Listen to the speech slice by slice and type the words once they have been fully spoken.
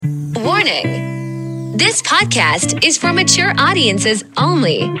Warning! This podcast is for mature audiences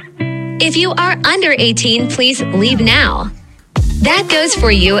only. If you are under 18, please leave now. That goes for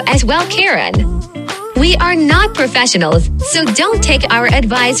you as well, Karen. We are not professionals, so don't take our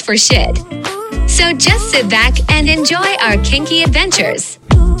advice for shit. So just sit back and enjoy our kinky adventures.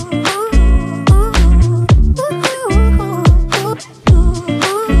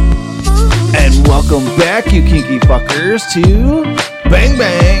 And welcome back, you kinky fuckers, to Bang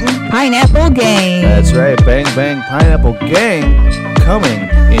Bang Pineapple Gang. That's right, Bang Bang Pineapple Gang, coming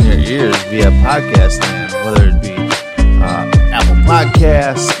in your ears via podcast land, whether it be Apple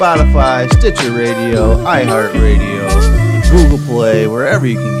Podcasts, Spotify, Stitcher Radio, iHeartRadio, Google Play, wherever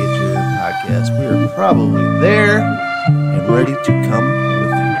you can get your podcasts. We are probably there and ready to come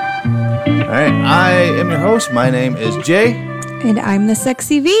with you. All right, I am your host. My name is Jay. And I'm the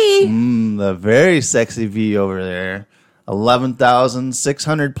sexy V. The very sexy V over there.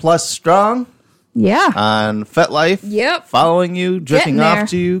 11,600 plus strong. Yeah. On FetLife. Yep. Following you, drifting off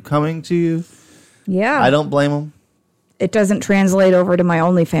to you, coming to you. Yeah. I don't blame them. It doesn't translate over to my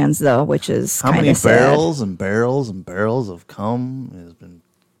OnlyFans, though, which is how many barrels sad. and barrels and barrels of cum has been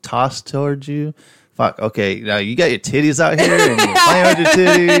tossed towards you? Fuck. Okay, now you got your titties out here and you're playing with your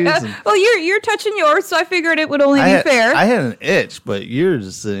titties. And well, you're touching yours, so I figured it would only be fair. I had an itch, but you're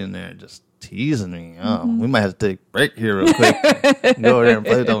just sitting there just teasing me. Oh, we might have to take a break here real quick. And go over there and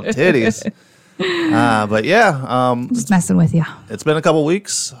play with those titties. But yeah, just messing with you. It's been a couple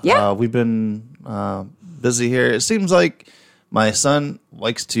weeks. Yeah, we've been busy here. It seems like my son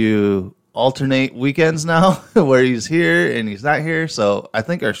likes to alternate weekends now, where he's here and he's not here. So I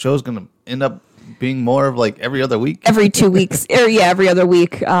think our show's going to end up being more of like every other week. Every 2 weeks. Every other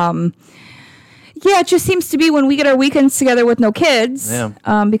week. Yeah, it just seems to be when we get our weekends together with no kids. Yeah.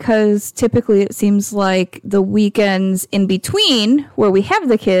 Because typically it seems like the weekends in between where we have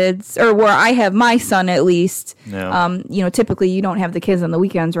the kids, or where I have my son at least. Yeah. Typically you don't have the kids on the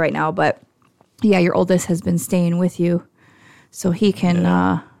weekends right now, but yeah, your oldest has been staying with you. So he can,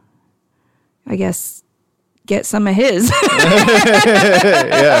 I guess, get some of his.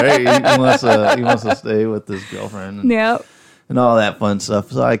 Yeah, right. He wants to stay with his girlfriend. And all that fun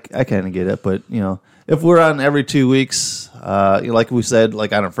stuff. So I kind of get it. But, if we're on every 2 weeks, like we said,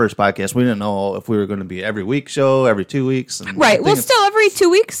 like on our first podcast, we didn't know if we were going to be every week show, every 2 weeks. And right. Well, still every 2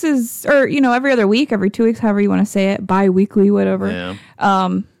 weeks is, or, every other week, every 2 weeks, however you want to say it, bi-weekly, whatever. Yeah.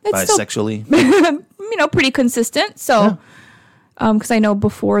 It's bisexually. Still, pretty consistent. So, because I know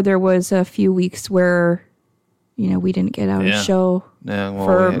before there was a few weeks where, we didn't get out a show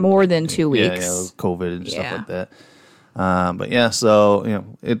for more than 2 weeks. Yeah, it was COVID and stuff like that. But yeah, so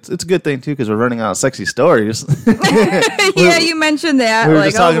it's a good thing too because we're running out of sexy stories. Yeah, you mentioned that. We were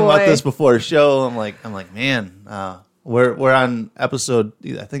just talking about this before the show. I'm like, man, we're on episode.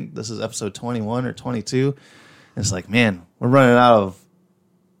 I think this is episode 21 or 22. And it's like, man, we're running out of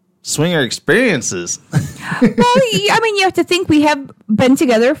swinger experiences. Well, you have to think we have been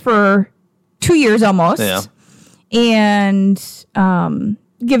together for 2 years almost. Yeah, and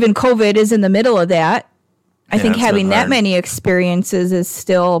given COVID is in the middle of that. I think having that many experiences is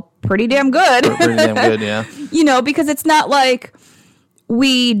still pretty damn good. Pretty damn good, yeah. Because it's not like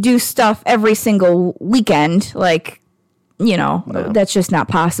we do stuff every single weekend. Like, No. That's just not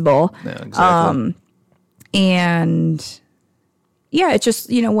possible. Yeah, exactly. And yeah, it's just,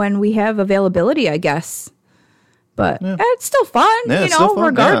 when we have availability, I guess. But it's still fun, it's still fun.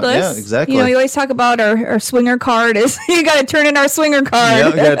 Regardless. Yeah, exactly. You always talk about our swinger card is you got to turn in our swinger card. Yeah,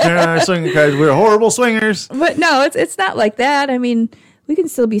 we got to turn in our swinger cards. We're horrible swingers. But no, it's not like that. I mean, we can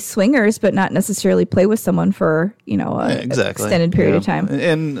still be swingers, but not necessarily play with someone for, an extended period of time.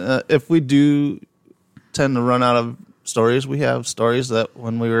 And if we do tend to run out of stories, we have stories that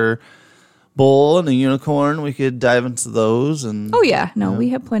when we were Bull and the Unicorn, we could dive into those. And oh yeah, no, we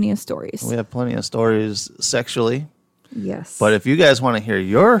have plenty of stories. We have plenty of stories sexually. Yes. But if you guys want to hear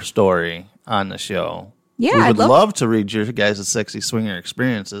your story on the show, we would love to read your guys' sexy swinger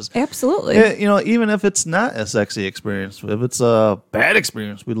experiences. Absolutely. Even if it's not a sexy experience, if it's a bad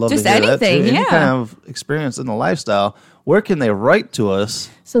experience, we'd love just to hear anything, that too. Any kind of experience in the lifestyle. Where can they write to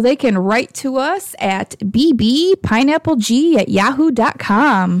us? So they can write to us at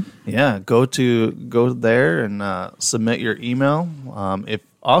bbpineappleg@yahoo.com. Yeah, go there and submit your email.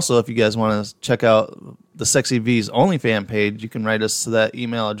 If you guys want to check out the Sexy V's OnlyFans page, you can write us to that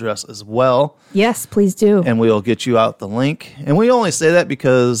email address as well. Yes, please do. And we'll get you out the link. And we only say that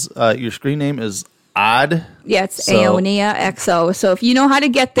because your screen name is odd. Yeah, it's Aonia XO. So if you know how to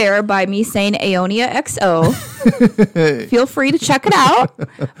get there by me saying Aonia XO, feel free to check it out.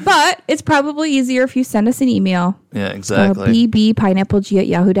 But it's probably easier if you send us an email. Yeah, exactly.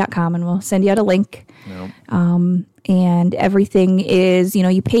 bbpineappleg@yahoo.com, and we'll send you out a link. Yep. And everything is,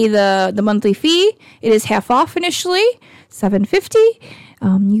 you pay the monthly fee. It is half off initially,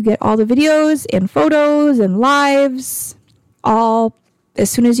 $7.50. You get all the videos and photos and lives all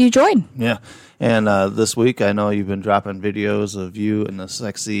as soon as you join. Yeah. And this week, I know you've been dropping videos of you and the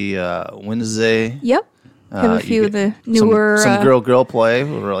sexy Wednesday. Yep. Have a few of the newer... Some girl play.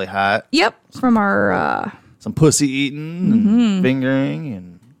 Really hot. Yep. From our... some pussy eating and fingering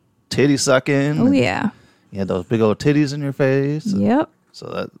and titty sucking. Oh, yeah. You had those big old titties in your face. Yep. So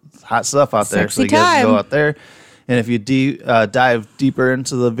that's hot stuff out there. Sexy so you guys go out there. And if you dive deeper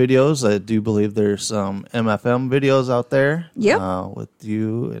into the videos, I do believe there's some MFM videos out there. Yep. With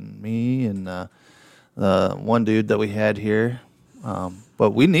you and me and the one dude that we had here. But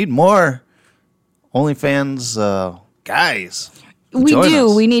we need more OnlyFans guys. We do.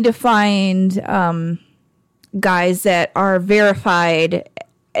 Us. We need to find guys that are verified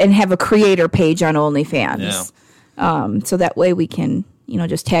and have a creator page on OnlyFans. Yeah. So that way we can,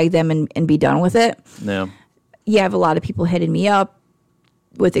 just tag them and be done with it. Yeah. You have a lot of people hitting me up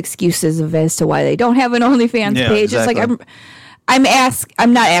with excuses as to why they don't have an OnlyFans page. Exactly. It's like I'm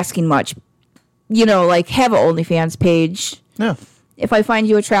not asking much. Have an OnlyFans page. Yeah. If I find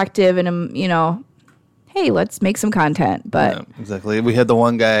you attractive and I'm, hey, let's make some content. But yeah, exactly. We had the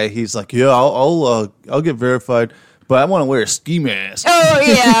one guy. He's like, yeah, I'll get verified, but I want to wear a ski mask. Oh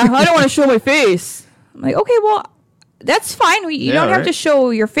yeah, I don't want to show my face. I'm like, okay, well, that's fine. You don't have to show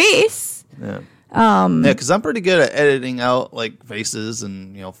your face. Yeah. Because I'm pretty good at editing out like faces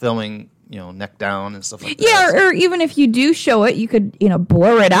and filming neck down and stuff like that. Yeah, or even if you do show it, you could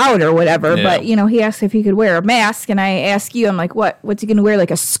blur it out or whatever. Yeah. But he asked if he could wear a mask, and I ask you, I'm like, what's he gonna wear?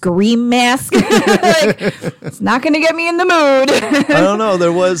 Like a Scream mask? It's not gonna get me in the mood. I don't know.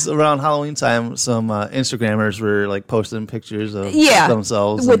 There was around Halloween time, some Instagrammers were like posting pictures of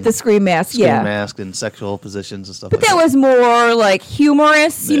themselves with the Scream mask, mask and sexual positions and stuff. But that was more like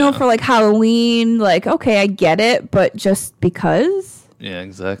humorous, for like Halloween. Like, okay, I get it, but just because. Yeah,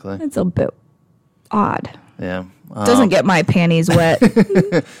 exactly. It's a bit odd. Yeah. Doesn't get my panties wet.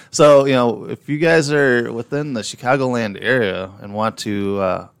 So, if you guys are within the Chicagoland area and want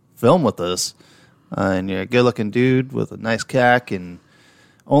to film with us, and you're a good-looking dude with a nice cack and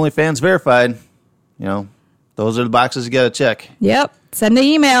OnlyFans verified, those are the boxes you got to check. Yep. Send an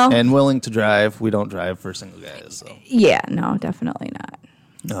email. And willing to drive. We don't drive for single guys. So. Yeah, no, definitely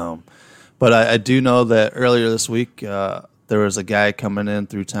not. But I do know that earlier this week, there was a guy coming in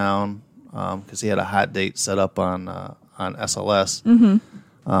through town because he had a hot date set up on SLS.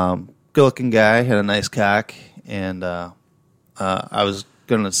 Mm-hmm. Good-looking guy, had a nice cock, and I was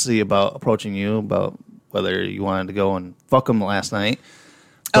going to see about approaching you about whether you wanted to go and fuck him last night.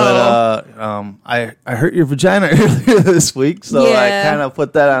 But I hurt your vagina earlier this week, so I kind of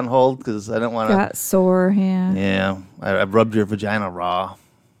put that on hold because I didn't want to. Got sore, yeah. Yeah, I rubbed your vagina raw.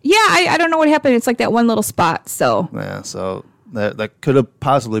 Yeah, I don't know what happened. It's like that one little spot, so. Yeah, so that could have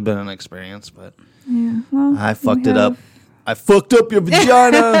possibly been an experience, but well, I fucked it up. I fucked up your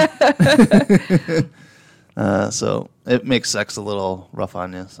vagina. So it makes sex a little rough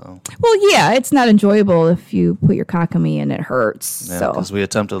on you. So. Well, yeah, it's not enjoyable if you put your cock on me and it hurts. Yeah, because we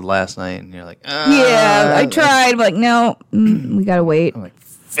attempted last night, and you're like, yeah, I tried. I'm like, no, we gotta wait. I'm like,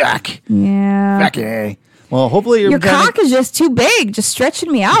 fuck. Yeah. Fuck. Well, hopefully your cock is just too big, just stretching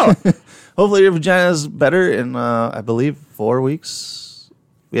me out. Hopefully your vagina is better in, I believe, 4 weeks.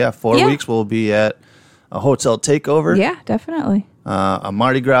 Yeah, 4 weeks we'll be at a hotel takeover. Yeah, definitely. A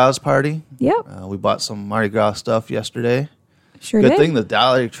Mardi Gras party. Yep. We bought some Mardi Gras stuff yesterday. Sure did. Good thing the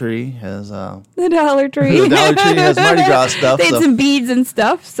Dollar Tree has... the Dollar Tree. The Dollar Tree has Mardi Gras stuff. They had some beads and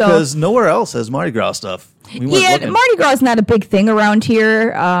stuff. Because nowhere else has Mardi Gras stuff. Mardi Gras is not a big thing around here,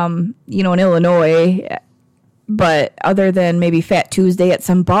 in Illinois. But other than maybe Fat Tuesday at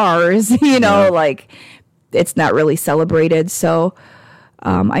some bars, like it's not really celebrated. So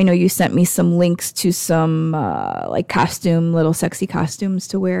I know you sent me some links to some little sexy costumes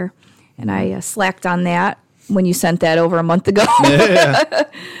to wear. And I slacked on that when you sent that over a month ago. Yeah.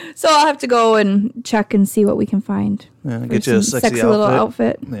 So I'll have to go and check and see what we can find. Yeah, get you a sexy little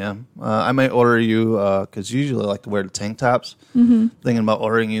outfit. Yeah. I might order you, because you usually like to wear the tank tops. Mm-hmm. Thinking about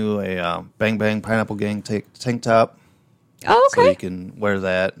ordering you a Bang Bang Pineapple Gang tank top. Oh, okay. So you can wear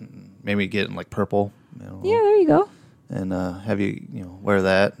that and maybe get in like purple. Yeah, there you go. And have you, wear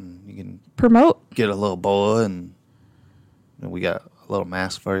that and you can promote. Get a little boa and we got a little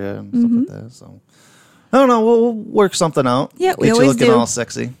mask for you and stuff like that. So I don't know. We'll work something out. Yeah, we Get you always looking do. all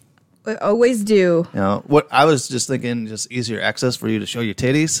sexy. We always do. You know what? I was just thinking, just easier access for you to show your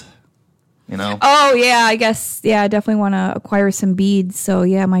titties. You know. Oh yeah, I guess I definitely want to acquire some beads. So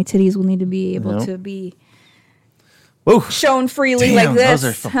yeah, my titties will need to be able to be Woo. shown freely Damn, like this.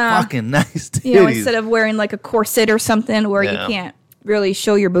 those are some fucking nice titties. You know, instead of wearing like a corset or something where you can't really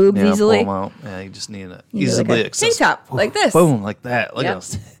show your boobs easily. Pull 'em out. Yeah, you just need an You need easily like a accessible tank top, like this. Boom, like that. Look Yep. at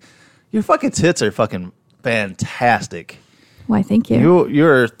those. Your fucking tits are fucking fantastic. Why, thank you.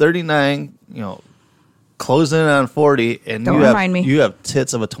 You're 39. Closing in on 40, and Don't remind me. you have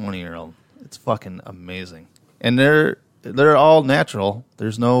tits of a 20-year-old. It's fucking amazing, and they're all natural.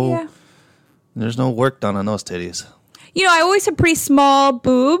 There's no work done on those titties. You know, I always had pretty small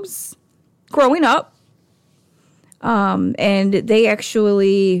boobs growing up. And they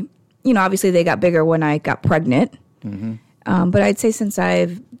actually, obviously they got bigger when I got pregnant. But I'd say since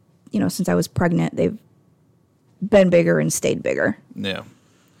I was pregnant, they've been bigger and stayed bigger. Yeah.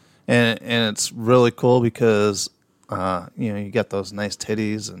 And it's really cool because, you got those nice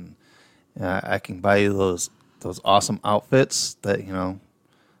titties, and I can buy you those awesome outfits that,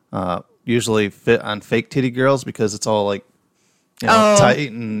 usually fit on fake titty girls because it's all like,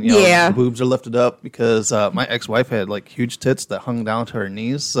 tight and the boobs are lifted up because my ex-wife had like huge tits that hung down to her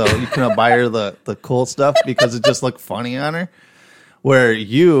knees, so you couldn't buy her the cool stuff because it just looked funny on her. Where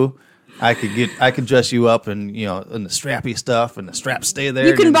I could dress you up in in the strappy stuff, and the straps stay there.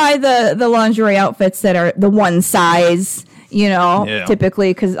 You can buy the lingerie outfits that are the one size,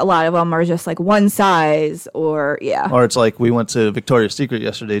 typically, because a lot of them are just like one size or it's like we went to Victoria's Secret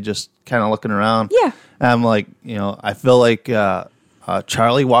yesterday, just kind of looking around. Yeah. And I'm like, I feel like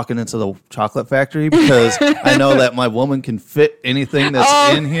Charlie walking into the chocolate factory because I know that my woman can fit anything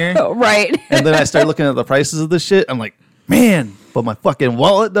that's in here. Right. And then I start looking at the prices of this shit. I'm like, man, but my fucking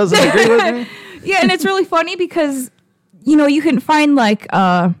wallet doesn't agree with me. Yeah, and it's really funny because, you can find like,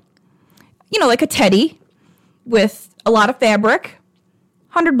 like a teddy with a lot of fabric,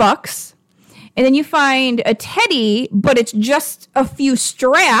 $100. And then you find a teddy, but it's just a few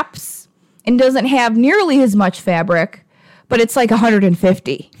straps and doesn't have nearly as much fabric, but it's like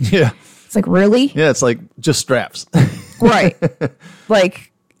 $150. Yeah. It's like, really? Yeah, it's like just straps. Right.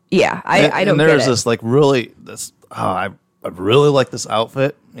 Like, yeah, I don't and there's get it. this like really I really like this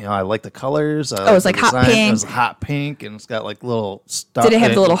outfit. I like the colors. It's like hot pink. It was hot pink, and it's got like little stuff. Did it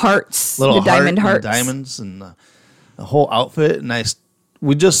have the little hearts? The diamond hearts? And diamonds, and the whole outfit. And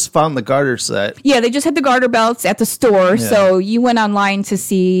we just found the garter set. Yeah, they just had the garter belts at the store. Yeah. So you went online to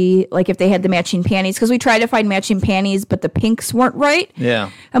see like if they had the matching panties, because we tried to find matching panties, but the pinks weren't right. Yeah.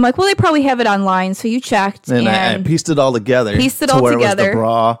 I'm like, well, they probably have it online. So you checked. And I pieced it all together. Pieced it to all where together. It was the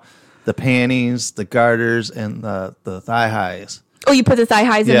bra, the panties, the garters, and the thigh highs. Oh, you put the thigh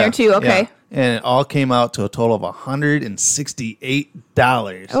highs in there too? Okay. Yeah. And it all came out to a total of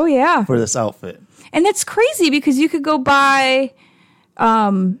 $168. Oh, yeah. For this outfit. And that's crazy because you could go buy,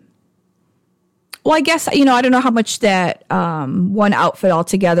 well, I guess, I don't know how much that one outfit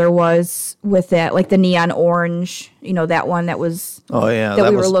altogether was with that, like the neon orange, that one that was, oh yeah,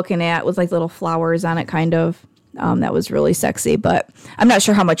 that we were looking at with like little flowers on it, kind of. That was really sexy, but I'm not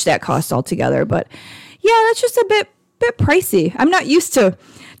sure how much that cost altogether. But yeah, that's just a bit pricey. I'm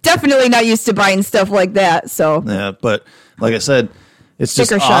definitely not used to buying stuff like that. So yeah, but like I said, it's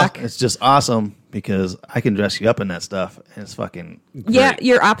just shock. It's just awesome because I can dress you up in that stuff, and it's fucking great. Yeah,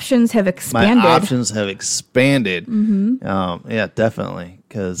 your options have expanded. My options have expanded. Mm-hmm. Yeah, definitely.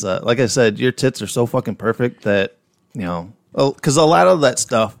 Because like I said, your tits are so fucking perfect that because a lot of that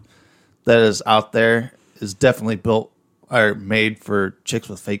stuff that is out there is definitely built or made for chicks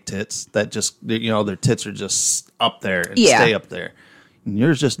with fake tits that just their tits are just up there and stay up there. And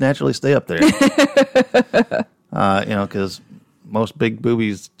yours just naturally stay up there. Because most big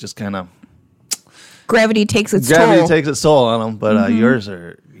boobies just kind of gravity takes its toll on them, but yours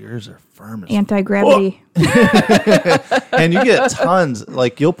are firm as anti-gravity. And you get tons.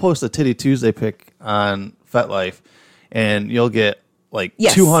 Like you'll post a Titty Tuesday pic on FetLife, and you'll get like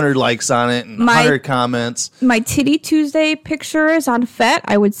 200 likes on it and 100 comments. My Titty Tuesday pictures on Fet,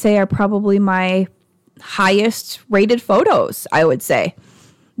 I would say, are probably my highest rated photos. I would say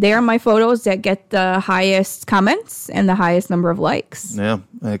they are my photos that get the highest comments and the highest number of likes. Yeah,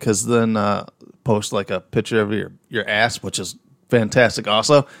 because then post like a picture of your ass, which is fantastic.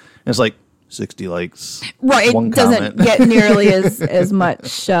 Also, and it's like 60 likes. Right, one it doesn't comment. get nearly as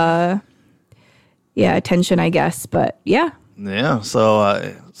much attention, I guess. But yeah. Yeah. So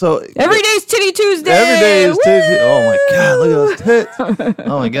Every day's Titty Tuesday. every day is Woo! titty. Oh my God! Look at those tits.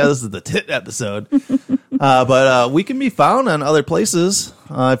 Oh my God! This is the tit episode. But we can be found on other places.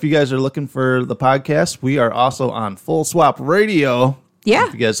 If you guys are looking for the podcast, we are also on Full Swap Radio. Yeah.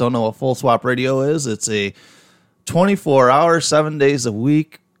 If you guys don't know what Full Swap Radio is, it's a 24-hour, 7 days a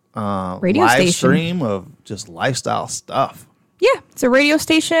week Radio live station. stream of just lifestyle stuff. Yeah, it's a radio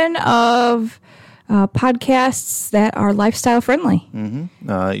station of podcasts that are lifestyle friendly.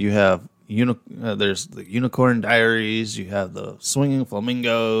 You have there's the Unicorn Diaries. You have the Swinging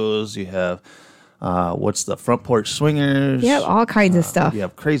Flamingos. You have what's the Front Porch Swingers. Yeah, all kinds of stuff. You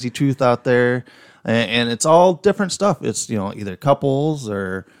have Crazy Truth out there, and it's all different stuff. It's either couples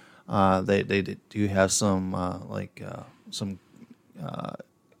or they do have some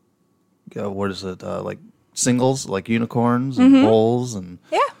what is it like singles like unicorns and bulls and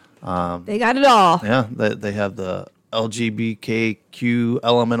Yeah, they got it all. yeah they have the LGBTQ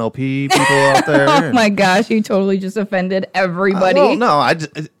LMNOP people out there. Oh my gosh, you totally just offended everybody. Well, no,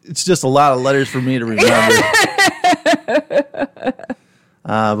 it's just a lot of letters for me to remember.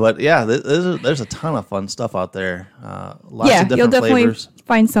 But yeah, there's a ton of fun stuff out there. Lots of different you'll definitely flavors.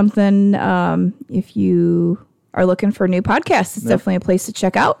 find something if you are looking for new podcasts. It's definitely a place to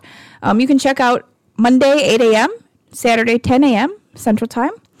check out. You can check out Monday 8 a.m., Saturday 10 a.m. Central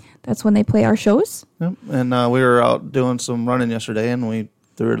Time. That's when they play our shows. Yep. And we were out doing some running yesterday, and we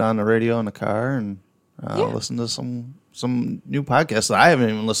threw it on the radio in the car and listened to some new podcasts that I haven't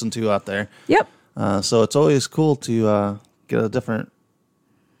even listened to out there. Yep. So it's always cool to get a different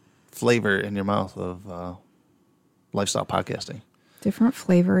flavor in your mouth of lifestyle podcasting. Different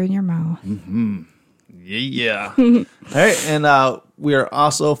flavor in your mouth. Yeah. All right. And we are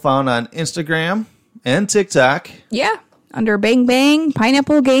also found on Instagram and TikTok. Yeah. Under Bang Bang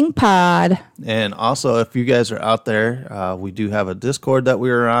Pineapple Gang Pod. And also, if you guys are out there, we do have a Discord that we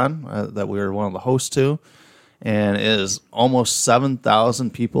are on, that we are one of the hosts to. And it is almost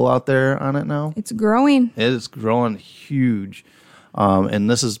 7,000 people out there on it now. It's growing. It is growing huge. And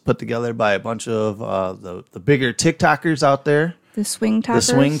this is put together by a bunch of the bigger TikTokers out there. The Swing Talkers.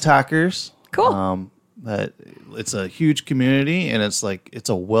 The Swing Talkers. Cool. That it's a huge community, and it's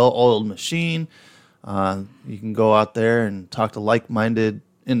a well-oiled machine. You can go out there and talk to like-minded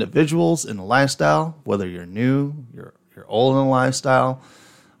individuals in the lifestyle, whether you're new, you're old in the lifestyle.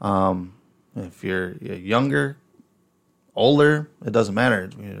 If you're younger, older, it doesn't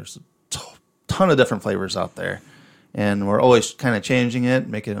matter. There's a ton of different flavors out there, and we're always kind of changing it,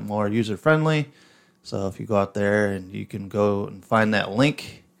 making it more user-friendly. So if you go out there and you can go and find that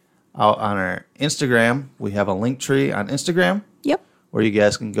link out on our Instagram, we have a link tree on Instagram. Yep. Where you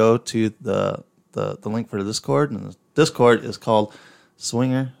guys can go to the link for the Discord, and the Discord is called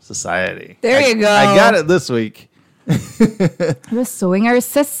Swinger Society. There you go. I got it this week. The Swinger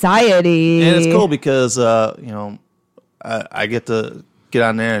Society. And it's cool because I get to get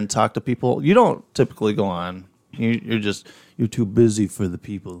on there and talk to people. You don't typically go on. You're too busy for the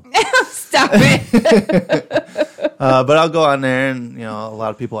people. Stop it. But I'll go on there, and a lot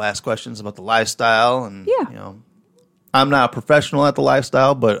of people ask questions about the lifestyle, and I'm not a professional at the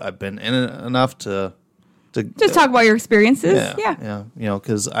lifestyle, but I've been in it enough to Just talk about your experiences. Yeah.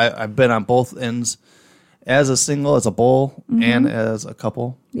 Because I've been on both ends, as a single, as a bull, and as a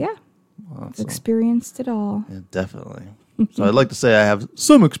couple. Yeah. Experienced it all. Yeah, definitely. So I'd like to say I have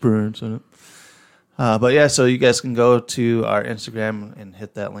some experience in it. But yeah, so you guys can go to our Instagram and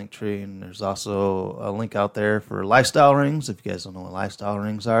hit that link tree, and there's also a link out there for lifestyle rings. If you guys don't know what lifestyle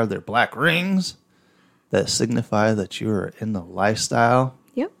rings are, they're black rings that signify that you are in the lifestyle.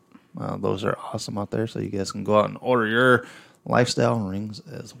 Yep. Those are awesome out there, so you guys can go out and order your lifestyle rings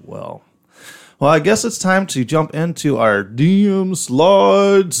as well. Well, I guess it's time to jump into our DM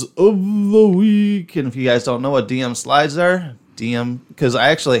slides of the week. And if you guys don't know what DM slides are, because I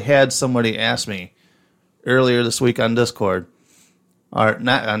actually had somebody ask me earlier this week on Discord, or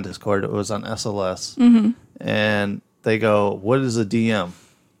not on Discord, it was on SLS. Mm-hmm. And they go, "What is a DM?"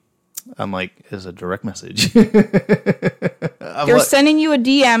 I'm like, "It's a direct message." They're sending you a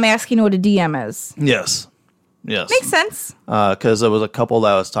DM asking what a DM is. Yes. Makes sense. Because there was a couple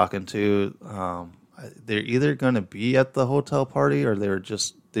that I was talking to. They're either going to be at the hotel party, or they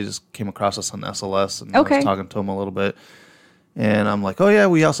just came across us on SLS, and I was talking to them a little bit. And I'm like, "Oh yeah,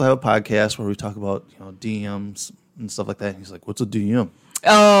 we also have a podcast where we talk about DMs and stuff like that." And he's like, "What's a DM?"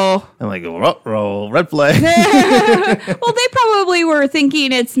 Oh. I'm like, "Roll, red flag." Well, they probably were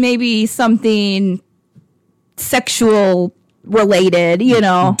thinking it's maybe something sexual related,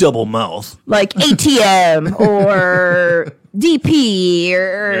 Double mouth. like ATM or DP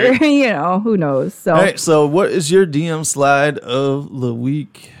or, who knows. So, all right, so what is your DM slide of the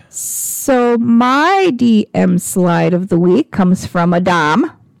week? So my DM slide of the week comes from a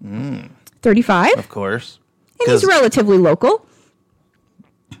Dom, 35. Of course. And he's relatively local.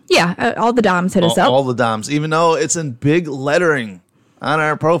 Yeah, all the Doms hit us up. All the Doms, even though it's in big lettering on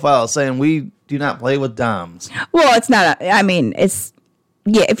our profile saying we do not play with Doms. Well, it's not.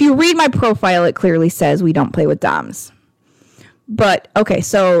 If you read my profile, it clearly says we don't play with Doms. But, okay,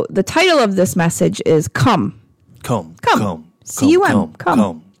 so the title of this message is Come. Come. C-U-M.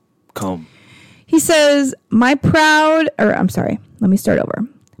 Come. He says, let me start over.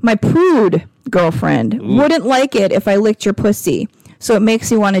 My prude girlfriend wouldn't like it if I licked your pussy, so it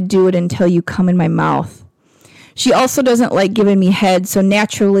makes me want to do it until you come in my mouth. She also doesn't like giving me head, so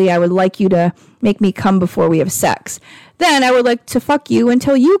naturally I would like you to make me come before we have sex. Then I would like to fuck you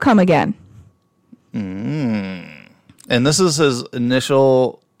until you come again. And this is his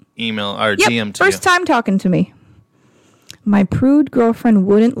initial email or DM to you. First time talking to me. My prude girlfriend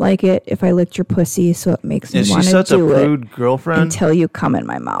wouldn't like it if I licked your pussy, so it makes me want to do it. Is she such a prude girlfriend? Until you come in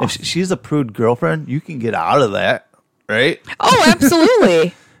my mouth. If she's a prude girlfriend, you can get out of that, right? Oh,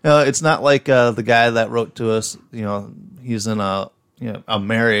 absolutely. It's not like the guy that wrote to us. He's in a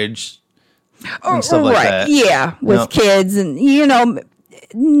marriage and stuff like that. Yeah, with kids and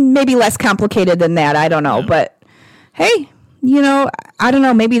maybe less complicated than that. I don't know, but hey, I don't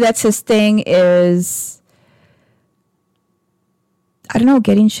know. Maybe that's his thing. Is I don't know,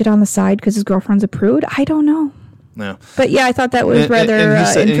 getting shit on the side because his girlfriend's a prude. I don't know. Yeah, but yeah, I thought that was rather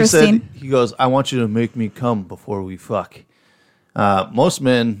interesting. He goes, "I want you to make me come before we fuck." Most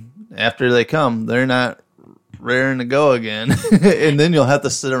men, after they come, they're not raring to go again, and then you'll have to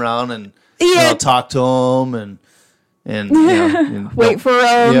sit around and talk to them and wait for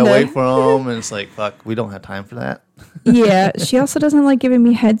them. Yeah, wait for them, and it's like, fuck, we don't have time for that. Yeah, she also doesn't like giving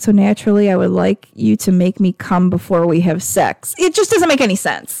me head, so naturally I would like you to make me come before we have sex. It just doesn't make any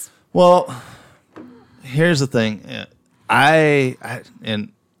sense. Well, here's the thing.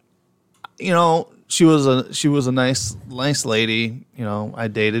 She was a nice lady. I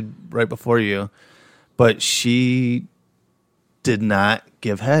dated right before you, but she did not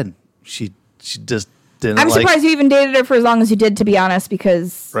give head. She just didn't. I'm surprised you even dated her for as long as you did, to be honest,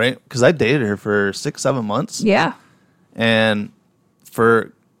 because I dated her for 6-7 months. Yeah, and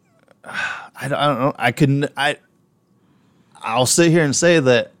for I don't know. I'll sit here and say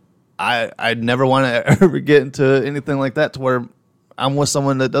that I'd never want to ever get into anything like that to where I'm with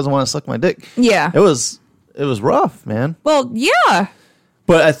someone that doesn't want to suck my dick. Yeah. It was rough, man. Well, yeah.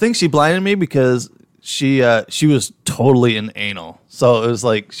 But I think she blinded me because she was totally an anal. So it was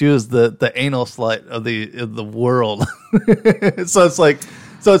like she was the anal slut of the world. So it's like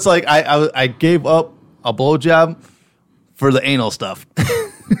I gave up a blowjob for the anal stuff.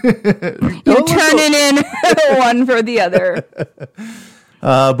 You're turning in one for the other.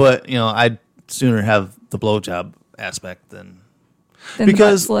 But I'd sooner have the blowjob aspect than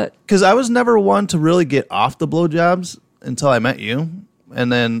because I was never one to really get off the blowjobs until I met you,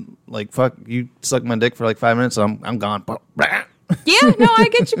 and then like fuck, you suck my dick for like 5 minutes, and I'm gone. Yeah, no, I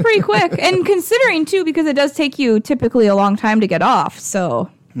get you pretty quick, and considering too, because it does take you typically a long time to get off. So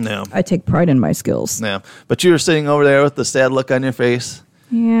no, I take pride in my skills. No, but you were sitting over there with the sad look on your face.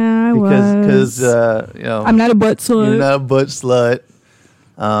 Yeah, I was. Because I'm not a butt slut. You're not a butt slut.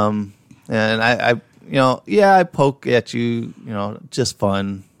 And I poke at you, just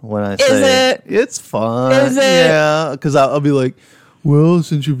fun when I say it. It's fun. Is it? Yeah, because I'll be like, well,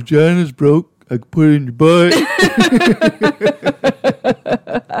 since your vagina's broke, I can put it in your butt.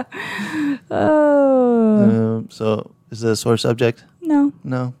 Oh. So is this a sore subject?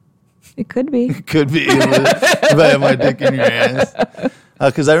 No. It could be. It could be. If I have my dick in your ass.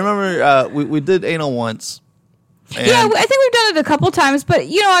 Because I remember we did anal once. Yeah, I think we've done it a couple times, but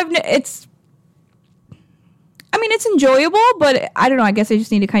it's enjoyable, but I don't know. I guess I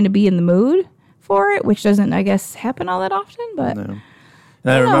just need to kind of be in the mood for it, which doesn't, I guess, happen all that often. But no.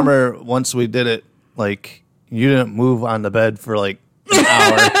 And I remember once we did it, like you didn't move on the bed for like an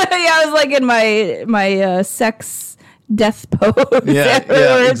hour. Yeah, I was like in my sex death pose. Yeah,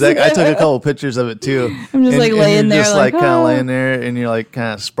 exactly. I took a couple pictures of it too. I'm just laying there, just like kind of laying there, and you're like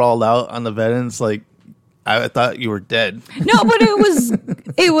kind of sprawled out on the bed, and it's like I thought you were dead. No, but it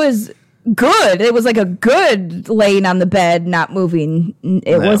was good. It was like a good laying on the bed, not moving.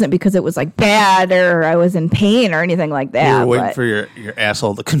 It wasn't because it was like bad or I was in pain or anything like that. You were waiting for your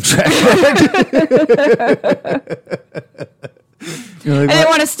asshole to contract. Like, I didn't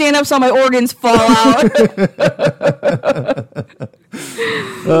want to stand up so my organs fall out.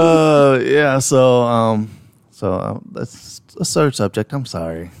 Yeah. So So that's a sore subject. I'm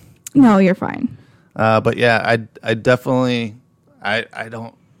sorry. No, you're fine. But yeah, I definitely, I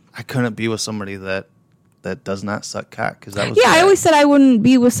couldn't be with somebody that does not suck cock, because that was I always said I wouldn't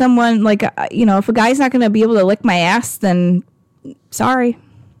be with someone like, if a guy's not going to be able to lick my ass, then sorry.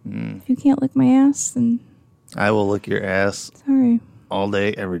 If you can't lick my ass, then I will lick your ass sorry. all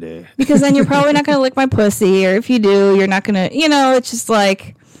day, every day. Because then you're probably not going to lick my pussy, or if you do, you're not going to, it's just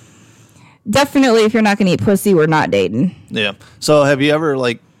like, definitely if you're not going to eat pussy, we're not dating. Yeah. So have you ever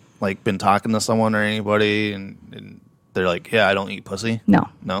like been talking to someone or anybody and they're like, yeah, I don't eat pussy? No.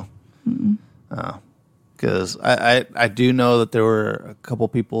 No? Because I do know that there were a couple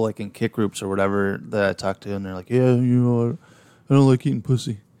people like in kick groups or whatever that I talked to, and they're like, yeah, I don't like eating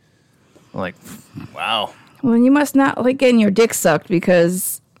pussy. I'm like, wow. Well, you must not like getting your dick sucked,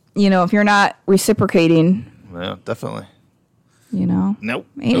 because, if you're not reciprocating. Yeah, definitely. Nope.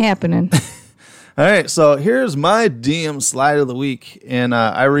 Ain't happening. All right, so here's my DM slide of the week, and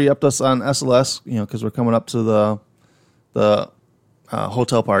I re-upped us on SLS, because we're coming up to the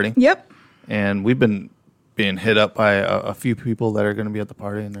hotel party. Yep. And we've been being hit up by a few people that are going to be at the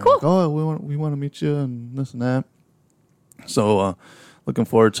party, and they're cool. like, "Oh, we want to meet you and this and that." So, looking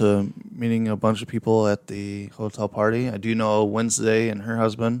forward to meeting a bunch of people at the hotel party. I do know Wednesday and her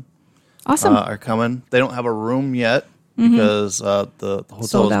husband Awesome. are coming. They don't have a room yet because the hotel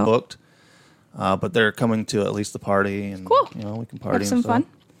Sold is out. booked. But they're coming to at least the party, and Cool. we can party. Have some and stuff.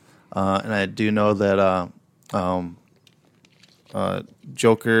 And I do know that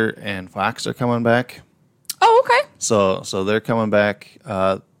Joker and Fox are coming back. Oh, okay. So they're coming back.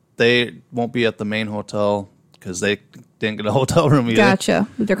 They won't be at the main hotel because they didn't get a hotel room either. Gotcha.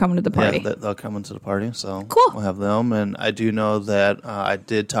 They're coming to the party. Yeah, they'll come into the party. So Cool. we'll have them. And I do know that I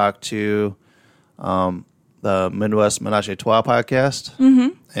did talk to the Midwest Menage a Trois podcast,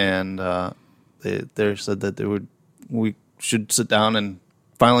 and they said that we should sit down and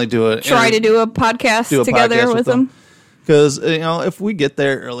finally do it. Try to do a podcast together with them. Because, if we get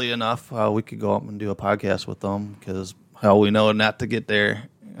there early enough, we could go up and do a podcast with them. Because, hell, we know not to get there.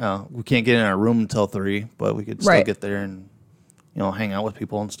 We can't get in our room until 3, but we could still get there and, hang out with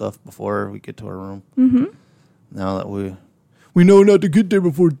people and stuff before we get to our room. Mm-hmm. Now that we know not to get there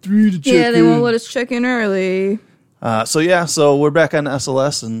before 3 to check in. Yeah, they won't let us check in early. So we're back on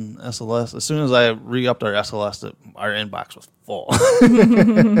SLS, and SLS, as soon as I re-upped our SLS, our inbox was full.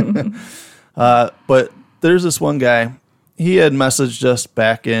 But there's this one guy. He had messaged us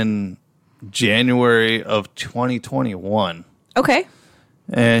back in January of 2021. Okay.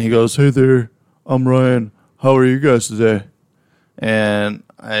 And he goes, "Hey there, I'm Ryan. How are you guys today?" And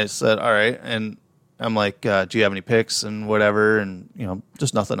I said, "All right." And I'm like, "Do you have any pics and whatever?" And,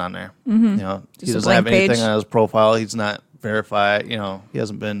 just nothing on there. Mm-hmm. He doesn't have anything on his profile. He's not verified. He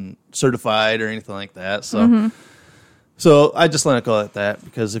hasn't been certified or anything like that. So, So I just let it go at that,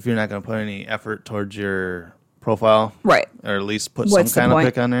 because if you're not going to put any effort towards your profile, right, or at least put What's some kind of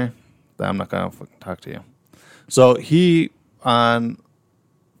pic on there, then I'm not going to fucking talk to you. So he, on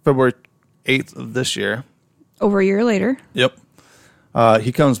February 8th of this year, over a year later, yep,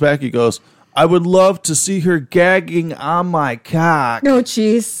 he comes back. He goes, "I would love to see her gagging on my cock." Oh,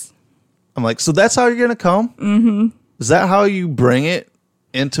 jeez. I'm like, so that's how you're going to come? Mm-hmm. Is that how you bring it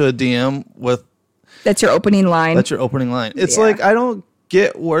into a DM with? That's your opening line. That's your opening line. It's like, I don't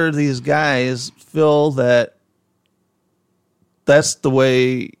get where these guys feel that that's the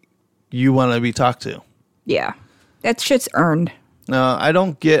way you want to be talked to. Yeah. That shit's earned. I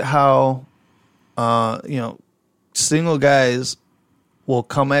don't get how, single guys will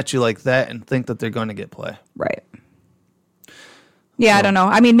come at you like that and think that they're going to get play. Right. Yeah, I don't know.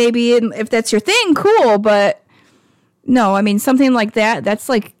 I mean, maybe if that's your thing, cool. But no, I mean, something like that, that's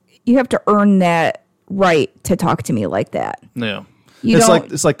like, you have to earn that right to talk to me like that. Yeah.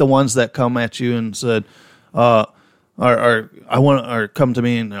 It's like the ones that come at you and said, or come to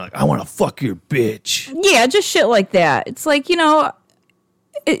me and they're like, "I want to fuck your bitch." Yeah, just shit like that. It's like, it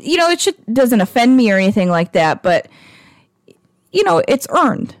doesn't offend me or anything like that, but it's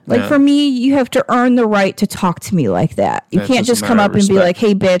earned. Like for me, you have to earn the right to talk to me like that. You can't just come up and be like,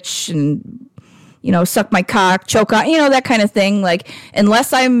 "Hey, bitch," and suck my cock, choke on, that kind of thing. Like,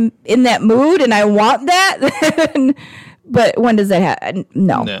 unless I'm in that mood and I want that, then, but when does that happen?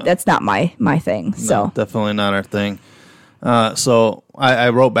 No, that's not my thing. So no, definitely not our thing. So I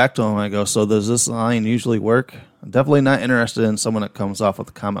wrote back to him. I go, "So does this line usually work?" I'm definitely not interested in someone that comes off with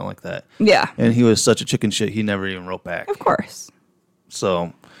a comment like that. Yeah. And he was such a chicken shit, he never even wrote back. Of course.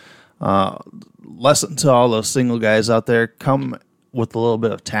 So, lesson to all those single guys out there, come with a little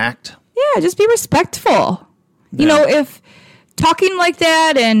bit of tact. Yeah, just be respectful. You know, if talking like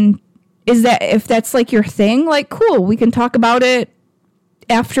that and, is that if that's like your thing, like, cool, we can talk about it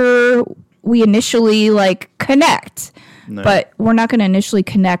after we initially like connect. No. But we're not going to initially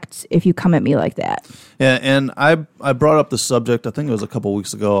connect if you come at me like that. Yeah, and I brought up the subject, I think it was a couple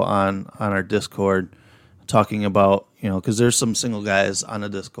weeks ago on our Discord, talking about, because there's some single guys on the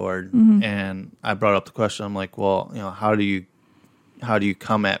Discord, and I brought up the question. I'm like, well, how do you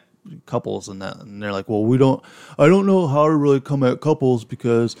come at couples and that? And they're like, well, I don't know how to really come at couples,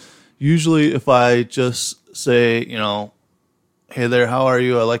 because usually if I just say, hey there, how are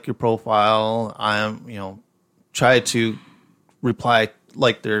you? I like your profile. I'm, try to reply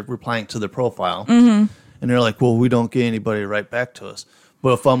like they're replying to the profile. And they're like, well, we don't get anybody right back to us.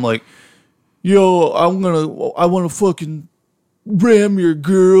 But if I'm like, yo, I want to fucking ram your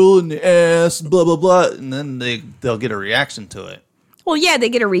girl in the ass, blah, blah, blah, and then they'll get a reaction to it. Well, yeah, they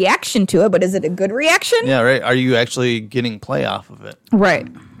get a reaction to it, but is it a good reaction? Yeah, right. Are you actually getting play off of it? Right.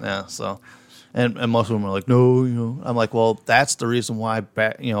 Yeah, so... And most of them are like, no, I'm like, well, that's the reason why,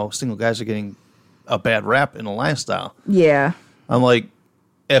 single guys are getting a bad rap in the lifestyle. Yeah. I'm like,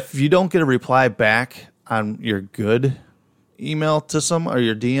 if you don't get a reply back on your good email to or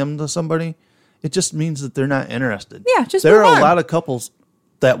your DM to somebody, it just means that they're not interested. Yeah, just there move are on. A lot of couples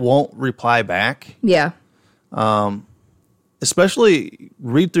that won't reply back. Yeah. Especially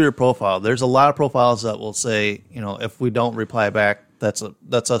read through your profile. There's a lot of profiles that will say, if we don't reply back, that's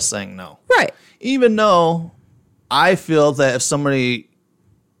us saying no. Right. Even though I feel that if somebody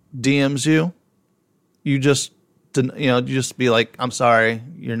DMs you, you just be like, I'm sorry,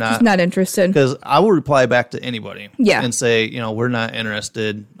 you're not. Just not interested. Because I will reply back to anybody. Yeah. And say, we're not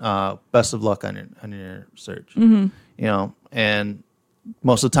interested. Best of luck on your search. And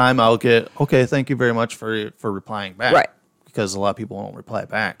most of the time I'll get, okay, thank you very much for replying back. Right. Because a lot of people won't reply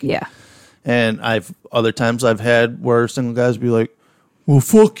back. Yeah. And other times I've had where single guys be like, well,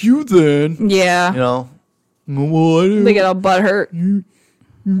 fuck you then. Yeah. Well, they get all butthurt. You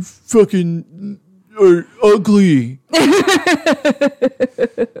fucking are ugly.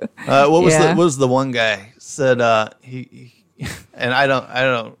 What was the one guy said? He and I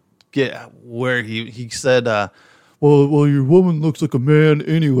don't get where he said. Well, your woman looks like a man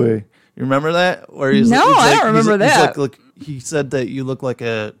anyway. You remember that? Where he's no, I don't remember that. He said that you look like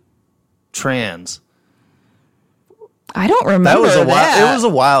a trans. I don't remember that. It was a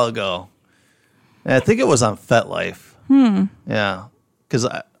while ago. And I think it was on FetLife. Yeah, because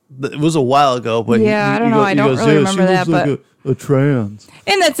it was a while ago. But I don't know. I don't really remember that. But like a trans.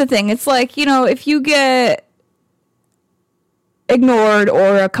 And that's the thing. It's like, if you get ignored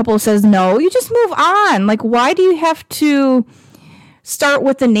or a couple says no, you just move on. Like, why do you have to start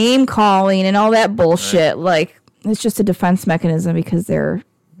with the name calling and all that bullshit? Right. Like, it's just a defense mechanism because they're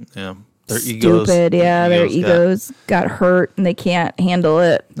their stupid. Their egos got hurt and they can't handle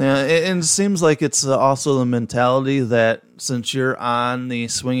it. Yeah, and it seems like it's also the mentality that since you're on the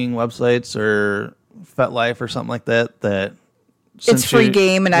swinging websites or FetLife or something like that it's free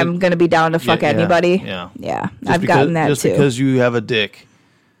game and I'm going to be down to fuck anybody. Yeah. I've gotten that just too. Just because you have a dick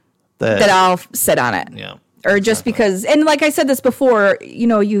that I'll sit on it. Yeah. Or just because, and like I said this before,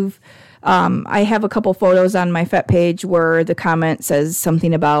 I have a couple photos on my Fet page where the comment says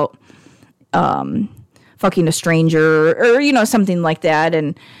something about fucking a stranger or something like that,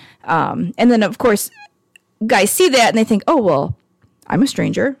 and then of course guys see that and they think, oh well, I'm a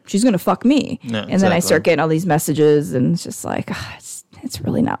stranger, she's gonna fuck me. Yeah, and then I start getting all these messages and it's just like, it's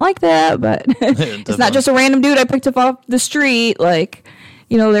really not like that, but it's not just a random dude I picked up off the street. Like,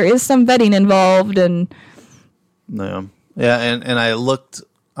 there is some vetting involved. And and I looked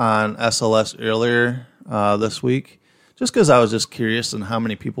on SLS earlier this week just because I was just curious on how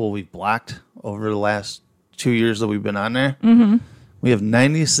many people we've blocked over the last 2 years that we've been on there. We have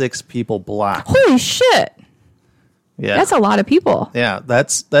 96 people blocked. Holy shit. Yeah. That's a lot of people. Yeah,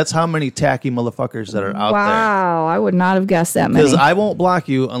 that's how many tacky motherfuckers that are out there. Wow, I would not have guessed that many. Because I won't block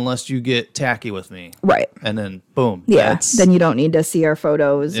you unless you get tacky with me. Right. And then, boom. Yeah, then you don't need to see our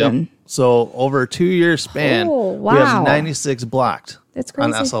photos. Yep. And so over a 2 year span, we have 96 blocked. That's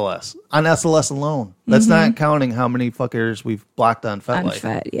crazy. On SLS. On SLS alone. That's not counting how many fuckers we've blocked on FetLife. On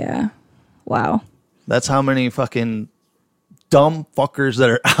Fet, yeah. Wow. That's how many fucking dumb fuckers that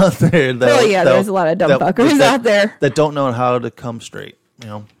are out there. There's a lot of dumb fuckers out there. That don't know how to come straight,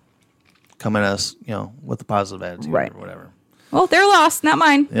 come at us, with a positive attitude or whatever. Well, they're lost, not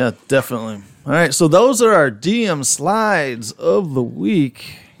mine. Yeah, definitely. All right, so those are our DM slides of the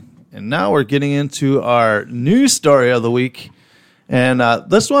week. And now we're getting into our news story of the week. And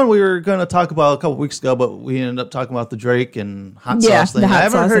this one we were going to talk about a couple weeks ago, but we ended up talking about the Drake and hot sauce thing. I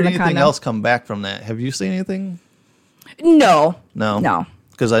haven't heard anything else come back from that. Have you seen anything? No.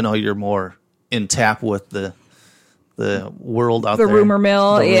 Because because I know you're more in tap with the world out The there. rumor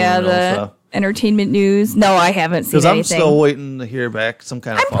mill, The rumor mill the stuff. entertainment news. No, I haven't seen Because I'm anything. still waiting to hear back some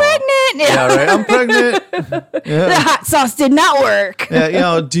kind of I'm pregnant. Yeah, right. I'm pregnant. The Yeah. hot sauce did not work.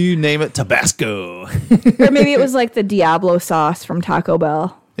 Yeah, do you name it Tabasco? Or maybe it was like the Diablo sauce from Taco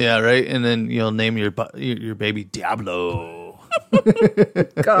Bell. Yeah, right. And then you'll name your baby Diablo.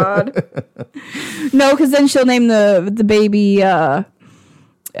 God. No, because then she'll name the baby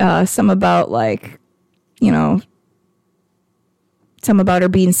some about like, some about her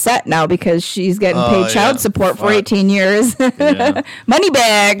being set now because she's getting paid child support for 18 years. Yeah. Money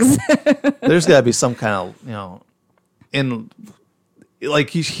bags. There's got to be some kind of, like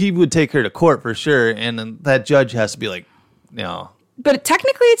he would take her to court for sure. And then that judge has to be like, But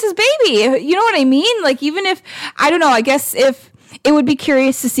technically it's his baby. You know what I mean? Like, even if, I don't know, I guess if it would be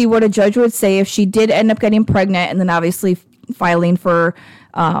curious to see what a judge would say if she did end up getting pregnant and then obviously filing for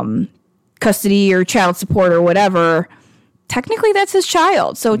custody or child support or whatever. Technically that's his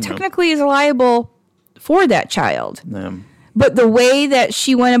child. So technically he's liable for that child. But the way that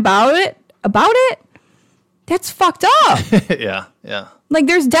she went about it, that's fucked up. yeah. Like,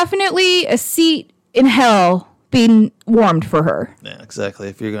 there's definitely a seat in hell being warmed for her. Yeah, exactly.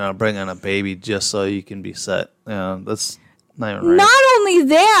 If you're going to bring on a baby just so you can be set, that's not even right. Not only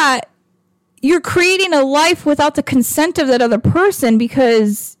that, you're creating a life without the consent of that other person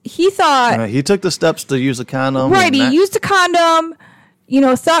because he thought... he took the steps to use a condom. Right, he used a condom,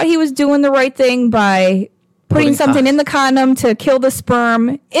 thought he was doing the right thing by putting something in the condom to kill the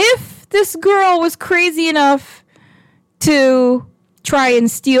sperm. If this girl was crazy enough to try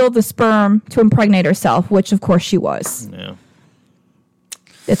and steal the sperm to impregnate herself, which of course she was. Yeah.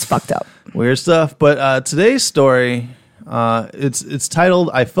 It's fucked up. Weird stuff. But today's story, it's titled,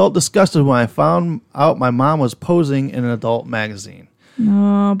 I Felt Disgusted When I Found Out My Mom Was Posing in an Adult Magazine.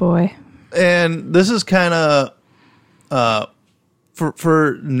 Oh, boy. And this is kind of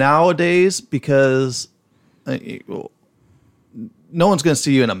for nowadays because no one's going to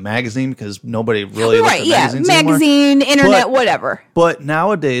see you in a magazine because nobody really looks at magazines anymore. Magazine, internet, whatever. But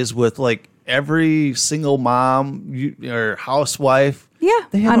nowadays with like every single mom or housewife,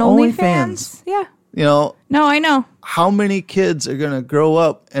 they have on OnlyFans. Yeah. No, I know. How many kids are going to grow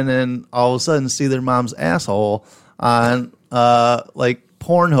up and then all of a sudden see their mom's asshole on like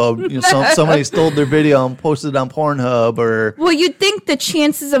Pornhub? Somebody stole their video and posted it on Pornhub or... Well, you'd think the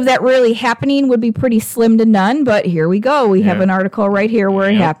chances of that really happening would be pretty slim to none, but here we go. We have an article right here where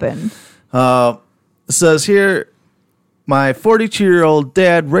it happened. It says here, my 42-year-old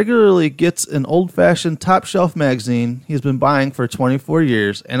dad regularly gets an old-fashioned top-shelf magazine he's been buying for 24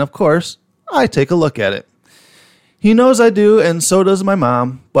 years, and of course, I take a look at it. He knows I do, and so does my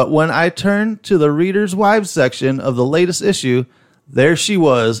mom, but when I turn to the Reader's Wives section of the latest issue, there she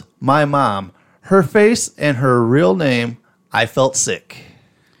was, my mom. Her face and her real name, I felt sick.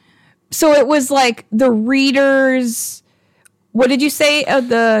 So it was like the Reader's... What did you say?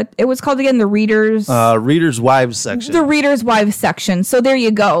 It was called again, the Reader's... Reader's Wives section. The Reader's Wives section. So there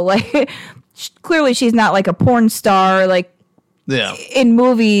you go. Like, clearly she's not like a porn star, like, in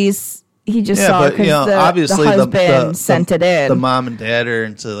movies... He just saw because obviously the husband sent it in. The mom and dad are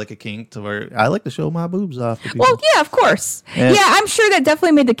into like a kink to where I like to show my boobs off to people. Well, yeah, of course. And I'm sure that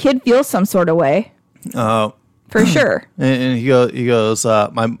definitely made the kid feel some sort of way. For sure. And he goes,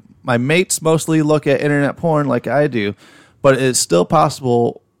 my mates mostly look at internet porn like I do, but it's still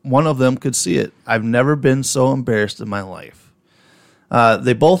possible one of them could see it. I've never been so embarrassed in my life.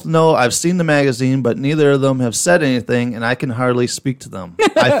 They both know I've seen the magazine, but neither of them have said anything, and I can hardly speak to them.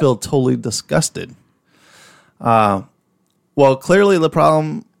 I feel totally disgusted. Well, clearly the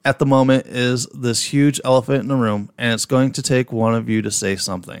problem at the moment is this huge elephant in the room, and it's going to take one of you to say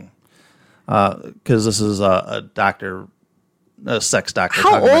something. Because this is a doctor, a sex doctor.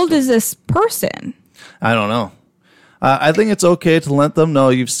 How old is this person? I don't know. I think it's okay to let them know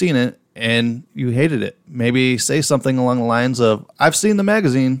you've seen it and you hated it. Maybe say something along the lines of, I've seen the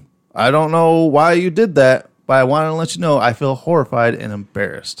magazine. I don't know why you did that, but I want to let you know I feel horrified and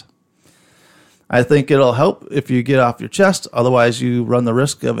embarrassed. I think it'll help if you get off your chest. Otherwise, you run the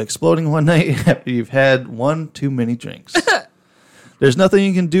risk of exploding one night after you've had one too many drinks. There's nothing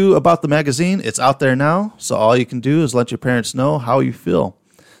you can do about the magazine. It's out there now, so all you can do is let your parents know how you feel.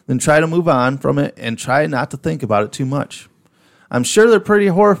 Then try to move on from it and try not to think about it too much. I'm sure they're pretty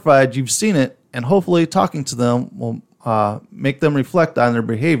horrified you've seen it, and hopefully talking to them will make them reflect on their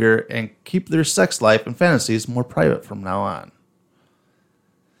behavior and keep their sex life and fantasies more private from now on.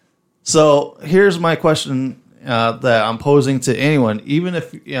 So here's my question that I'm posing to anyone, even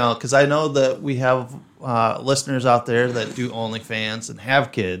if, because I know that we have listeners out there that do OnlyFans and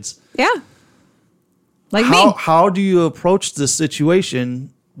have kids. Yeah. Like me. How do you approach this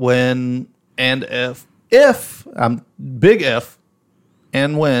situation when and if big if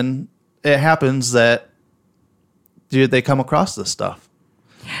and when it happens that they come across this stuff?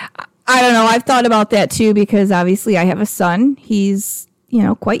 I don't know. I've thought about that too, because obviously I have a son. He's,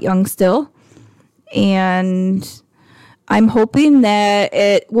 quite young still. And I'm hoping that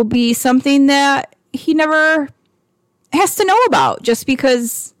it will be something that he never has to know about, just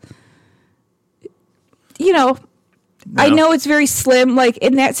because, No. I know it's very slim. Like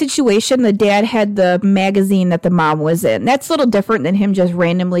in that situation, the dad had the magazine that the mom was in. That's a little different than him just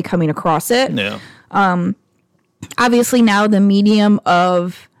randomly coming across it. Yeah. Obviously now the medium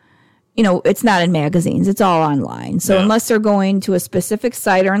of, it's not in magazines. It's all online. So unless they're going to a specific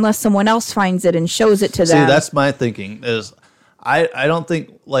site or unless someone else finds it and shows it to them. See, that's my thinking is I don't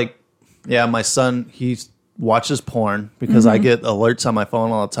think my son, he watches porn because I get alerts on my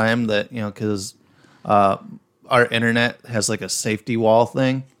phone all the time that, because our internet has like a safety wall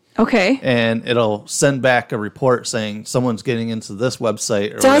thing. Okay. And it'll send back a report saying someone's getting into this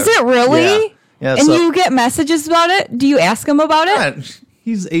website. Does it really? Yeah. And you get messages about it? Do you ask him about it? Yeah,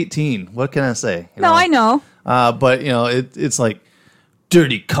 he's 18. What can I say? I know. But, it's like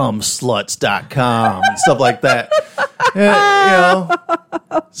dirtycumsluts.com and stuff like that.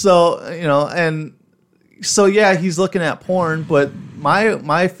 So, he's looking at porn. But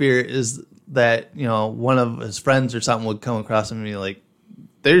my fear is that, one of his friends or something would come across him and be like,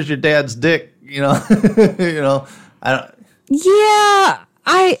 there's your dad's dick, I don't. Yeah.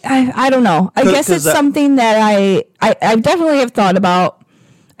 I don't know. I guess it's something that I definitely have thought about.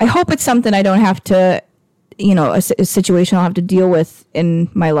 I hope it's something I don't have to, a situation I'll have to deal with in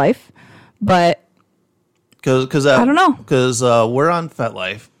my life. But because I don't know. Because we're on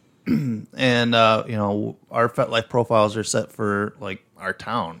FetLife, and our FetLife profiles are set for like our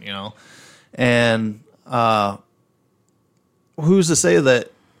town, and who's to say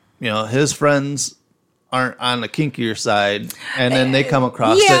that his friends aren't on the kinkier side, and then they come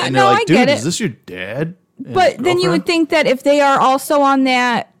across it and they're like, dude, is this your dad? But then you would think that if they are also on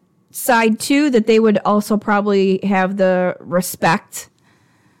that side too, that they would also probably have the respect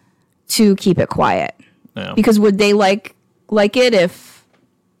to keep it quiet. Yeah. Because would they like it if,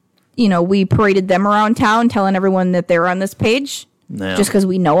 we paraded them around town telling everyone that they're on this page? No. Just because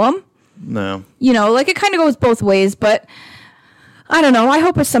we know them? No. It kind of goes both ways, but I don't know. I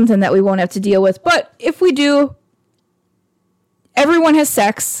hope it's something that we won't have to deal with. But if we do, everyone has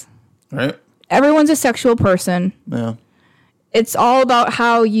sex. Right. Everyone's a sexual person. Yeah. It's all about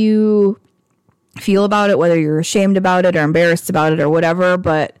how you feel about it, whether you're ashamed about it or embarrassed about it or whatever.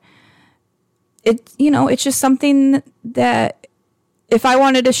 But it's just something that if I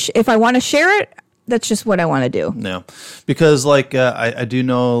want to share it, that's just what I want to do. No, because I do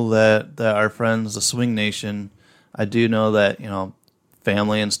know that our friends, the Swing Nation, I do know that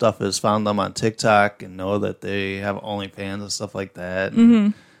family and stuff has found them on TikTok and know that they have OnlyFans and stuff like that.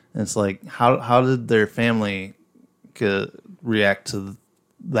 And it's like, how did their family react to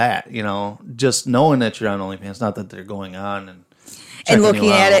that? Just knowing that you're on OnlyFans, not that they're going on and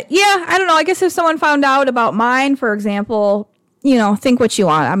looking at it. Yeah, I don't know. I guess if someone found out about mine, for example, think what you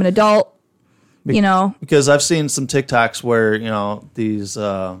want. I'm an adult. Because I've seen some TikToks where these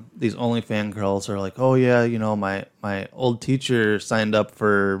OnlyFans girls are like, oh yeah, my old teacher signed up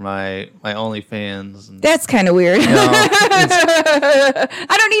for my OnlyFans. And, that's kind of weird. I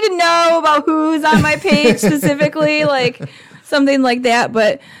don't need to know about who's on my page specifically, like something like that.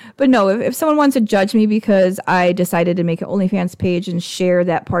 But no, if someone wants to judge me because I decided to make an OnlyFans page and share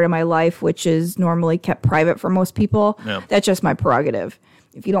that part of my life, which is normally kept private for most people, that's just my prerogative.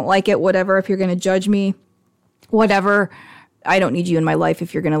 If you don't like it, whatever. If you're going to judge me, whatever. I don't need you in my life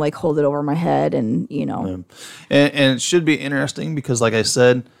if you're going to hold it over my head and. And it should be interesting because, like I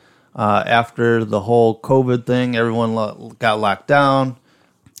said, after the whole COVID thing, everyone got locked down.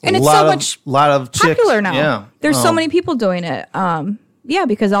 And it's so much lot of popular chicks, now. Yeah. There's so many people doing it.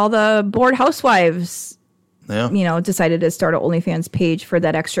 Because all the bored housewives, decided to start an OnlyFans page for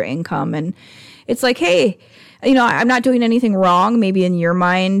that extra income. And it's like, hey, I'm not doing anything wrong. Maybe in your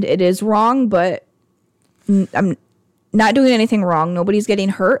mind it is wrong, but I'm not doing anything wrong. Nobody's getting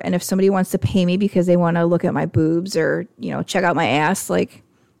hurt. And if somebody wants to pay me because they want to look at my boobs or, check out my ass, like,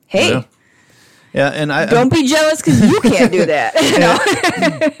 hey. Yeah, and don't be jealous because you can't do that.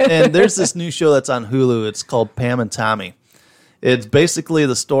 And there's this new show that's on Hulu. It's called Pam and Tommy. It's basically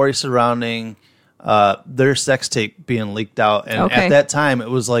the story surrounding their sex tape being leaked out. And at that time, it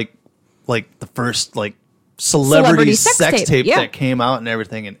was like the first celebrity sex tape yeah. that came out and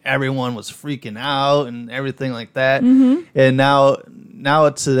everything, and everyone was freaking out and everything like that. Mm-hmm. And now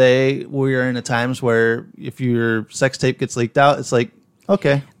today we're in the times where if your sex tape gets leaked out, it's like,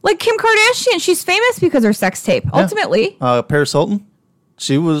 okay. Like Kim Kardashian, she's famous because of her sex tape. Yeah. Ultimately, Paris Hilton,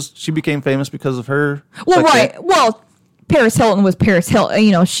 she became famous because of her. well, sex right, tape. well. Paris Hilton was Paris Hilton.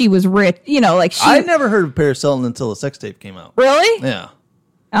 You know, she was rich. You know, like she. I never heard of Paris Hilton until the sex tape came out. Really? Yeah.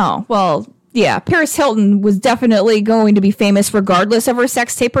 Oh, well, yeah. Paris Hilton was definitely going to be famous regardless of her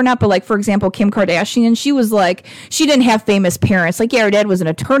sex tape or not. But like, for example, Kim Kardashian, she was like, she didn't have famous parents. Like, yeah, her dad was an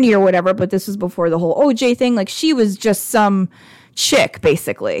attorney or whatever, but this was before the whole OJ thing. Like, she was just some chick,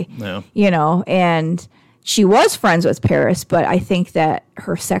 basically. Yeah. You know, and she was friends with Paris, but I think that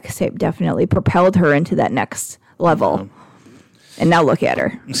her sex tape definitely propelled her into that next level. Yeah. And now look at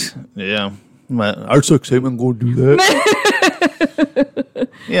her. Yeah. Our sex tape ain't going to do that.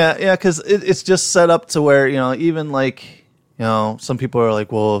 yeah, because it's just set up to where, you know, even like, you know, some people are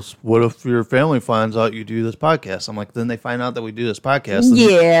like, well, what if your family finds out you do this podcast? I'm like, then they find out that we do this podcast. And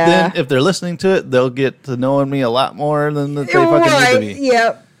Yeah. Then if they're listening to it, they'll get to knowing me a lot more than they fucking need to be.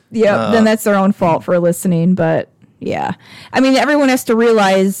 Yep. Then that's their own fault for listening. But yeah, I mean, everyone has to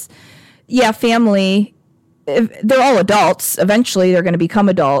realize, yeah, family. If they're all adults. Eventually, they're going to become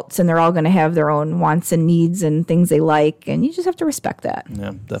adults, and they're all going to have their own wants and needs and things they like, and you just have to respect that.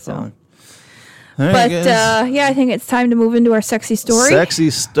 Yeah, definitely. But yeah, I think it's time to move into our sexy story. Sexy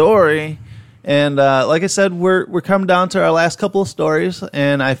story. And like I said, we're coming down to our last couple of stories,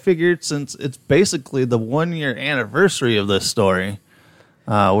 and I figured since it's basically the 1 year anniversary of this story,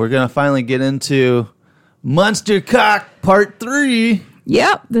 we're gonna finally get into Monster Cock Part 3.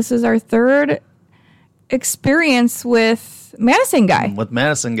 Yep, this is our third experience with Madison Guy. With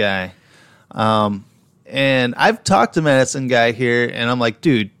Madison Guy. And I've talked to Madison Guy here, and I'm like,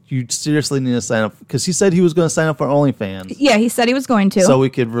 dude, you seriously need to sign up, because he said he was going to sign up for OnlyFans. Yeah, he said he was going to. So we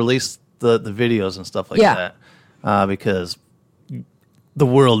could release the videos and stuff like Yeah. that. Because the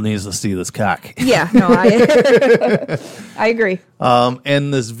world needs to see this cock. Yeah, no, I agree.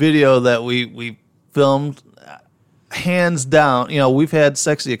 And this video that we filmed, hands down, you know, we've had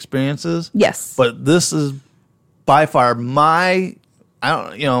sexy experiences. Yes. But this is by far I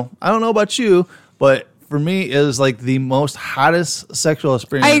don't know about you, but for me it is like the most hottest sexual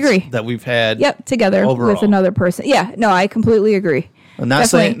experience I agree. that we've had. Yep, together overall. with another person. Yeah, no, I completely agree. I'm not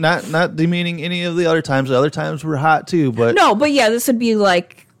Definitely. saying not demeaning any of the other times. The other times were hot too, but No, but yeah, this would be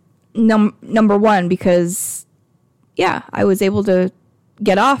like number one because, yeah, I was able to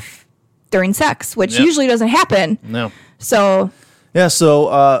get off during sex, which Yep. usually doesn't happen. no. So, Yeah,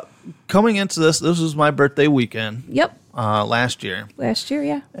 so coming into this was my birthday weekend yep, last year. last year,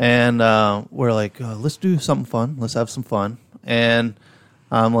 yeah. And we're like, let's do something fun. Let's have some fun. And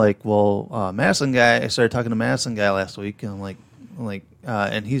I'm like, well, Madison Guy, I started talking to Madison Guy last week, and I'm like,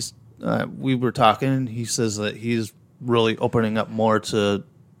 and he's, we were talking, and he says that he's really opening up more to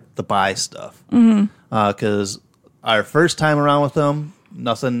the bi stuff. Because our first time around with him,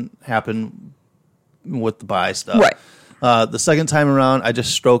 nothing happened with the bi stuff. Right. The second time around, I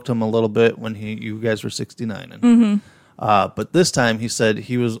just stroked him a little bit when you guys were 69. But this time, he said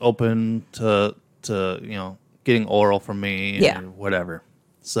he was open to getting oral from me Yeah. or whatever.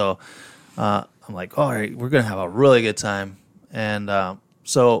 So I'm like, all right, we're gonna have a really good time. And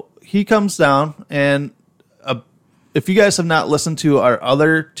so he comes down, and if you guys have not listened to our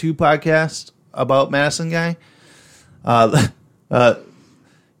other two podcasts about Madison Guy,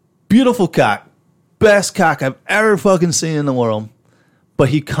 beautiful cock. Best cock I've ever fucking seen in the world. But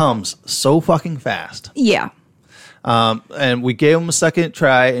he comes so fucking fast. Yeah. And we gave him a second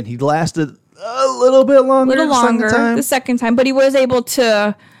try, and he lasted a little bit longer. The second time. But he was able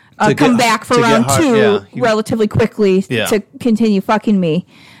to come back for round two Yeah, relatively quickly Yeah. to continue fucking me.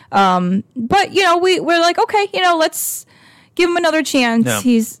 But, you know, we're like, okay, you know, let's give him another chance.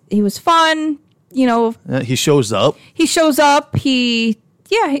 Yeah. He was fun. You know, He shows up. he shows up. He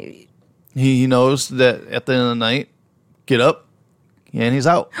He knows that at the end of the night, get up, and he's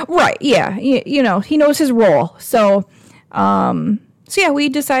out. right. Yeah. You know, he knows his role. So yeah, we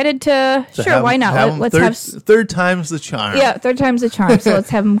decided to sure, why not? Let's have third time's the charm. yeah, third time's the charm. So let's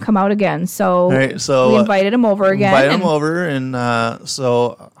have him come out again. So, All right, so we invited him over again. Invite him over, and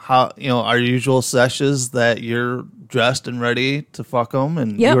so how our usual sessions that you're dressed and ready to fuck him,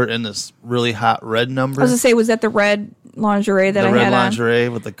 and Yep. you were in this really hot red number. I was gonna say, was that the red lingerie that the I red had lingerie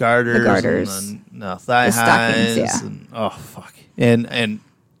with the garters, and the thigh The stockings, highs, yeah. and oh fuck, and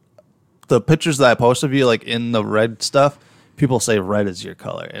the pictures that I post of you, like in the red stuff, people say red is your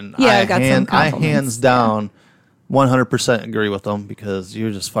color, and Yeah, I got some I compliments, hands down 100% agree with them because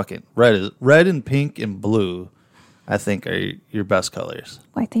you're just fucking red and pink and blue. I think are your best colors.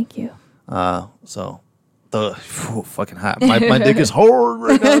 Why? Thank you. So the fucking hot. My dick is hard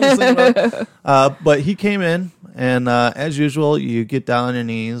right now. Just thinking about it. But he came in, and as usual, you get down on your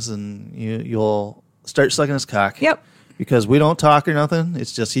knees and you'll start sucking his cock. Yep. Because we don't talk or nothing.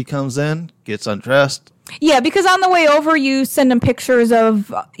 It's just he comes in, gets undressed. Yeah, because on the way over, you send him pictures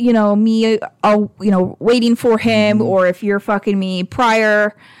of, me, waiting for him, or if you're fucking me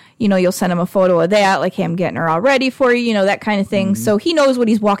prior, you'll send him a photo of that, like him getting her all ready for you, that kind of thing. So he knows what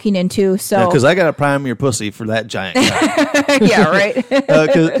he's walking into. So because I got to prime your pussy for that giant cock. Yeah, right.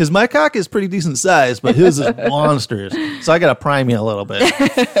 Because my cock is pretty decent size, but his is monstrous. So I got to prime you a little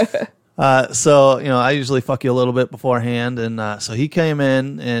bit. So I usually fuck you a little bit beforehand, and so he came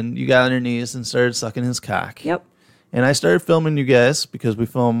in, and you got on your knees and started sucking his cock. Yep. And I started filming you guys because we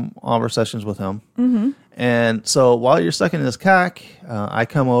film all of our sessions with him. Mm-hmm. And so while you're sucking his cock, I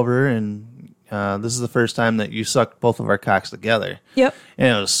come over, and this is the first time that you sucked both of our cocks together. Yep.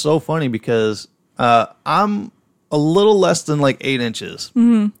 And it was so funny because I'm a little less than like 8 inches,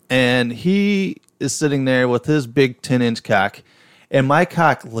 and he is sitting there with his big 10-inch cock. And my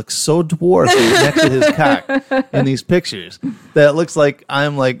cock looks so dwarfed next to his cock in these pictures that it looks like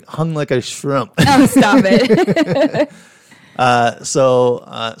I'm like hung like a shrimp. Oh, stop it.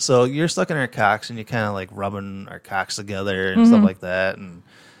 So you're sucking our cocks and you kind of like rubbing our cocks together and stuff like that. And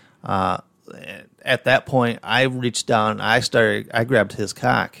at that point, I reached down. I grabbed his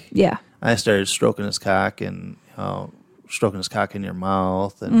cock. Yeah. I started stroking his cock and stroking his cock in your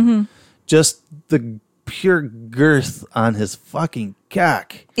mouth and just the pure girth on his fucking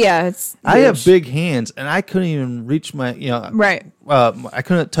cock. Yeah, it's huge. I have big hands, and I couldn't even reach my, right. I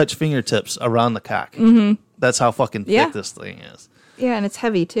couldn't touch fingertips around the cock. Mm-hmm. That's how fucking thick this thing is. Yeah, and it's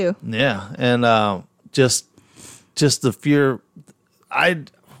heavy too. Yeah, and just the fear. I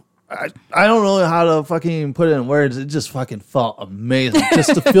don't know how to fucking put it in words. It just fucking felt amazing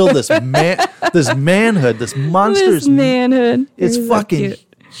just to feel this manhood, this monstrous manhood. It's fucking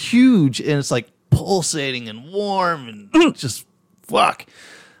huge, and it's like pulsating and warm and just fuck.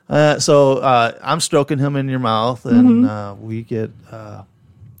 So I'm stroking him in your mouth, and we get to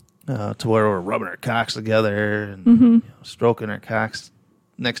where we're rubbing our cocks together and stroking our cocks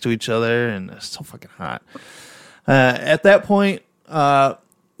next to each other, and it's so fucking hot. At that point,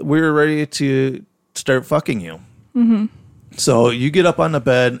 we were ready to start fucking you. Mm-hmm. So you get up on the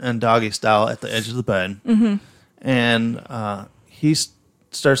bed and doggy style at the edge of the bed, and he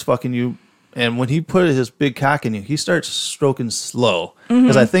starts fucking you. And when he put his big cock in you, he starts stroking slow.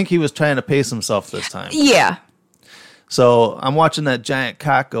 Because I think he was trying to pace himself this time. Yeah. So I'm watching that giant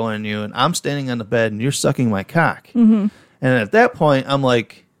cock go in you, and I'm standing on the bed, and you're sucking my cock. Mm-hmm. And at that point, I'm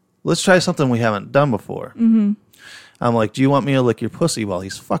like, let's try something we haven't done before. Mm-hmm. I'm like, do you want me to lick your pussy while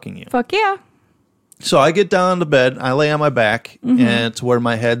he's fucking you? Fuck yeah. So I get down on the bed, I lay on my back, and to where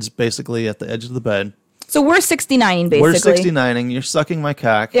my head's basically at the edge of the bed. So we're 69ing, basically. We're 69ing, you're sucking my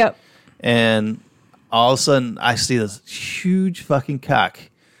cock. Yep. And all of a sudden, I see this huge fucking cock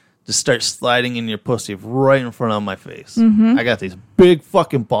just start sliding in your pussy right in front of my face. Mm-hmm. I got these big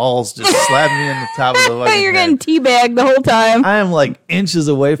fucking balls just slapping me on the top of the fucking You're head. getting teabagged the whole time. I am like inches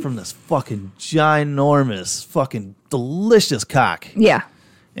away from this fucking ginormous, fucking delicious cock. Yeah.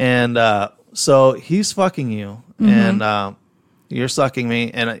 And so he's fucking you, and you're sucking me,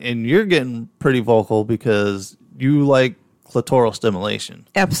 and you're getting pretty vocal because you like clitoral stimulation.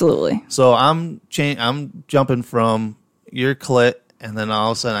 Absolutely. So I'm jumping from your clit, and then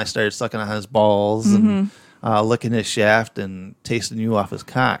all of a sudden I started sucking on his balls and licking his shaft and tasting you off his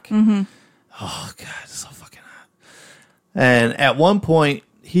cock. Mm-hmm. Oh God, it's so fucking hot. And at one point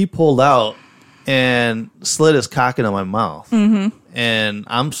he pulled out and slid his cock into my mouth, and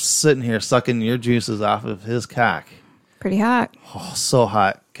I'm sitting here sucking your juices off of his cock. Pretty hot. Oh, so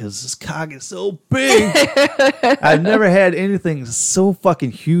hot because his cock is so big. I've never had anything so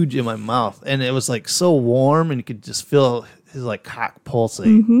fucking huge in my mouth, and it was like so warm, and you could just feel his like cock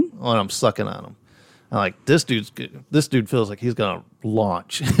pulsate when I'm sucking on him. I'm like, this dude feels like he's gonna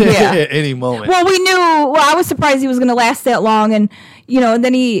launch at any moment. Well, I was surprised he was gonna last that long, and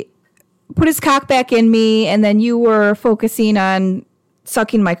then he put his cock back in me, and then you were focusing on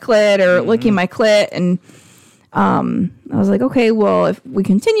sucking my clit or licking my clit, and I was like, okay, well, if we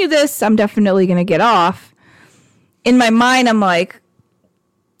continue this, I'm definitely going to get off. In my mind, I'm like,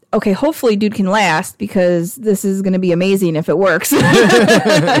 okay, hopefully dude can last because this is going to be amazing if it works.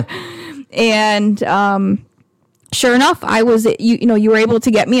 And sure enough, I was, you were able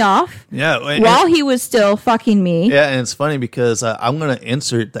to get me off. Yeah. While he was still fucking me. Yeah, and it's funny because I'm going to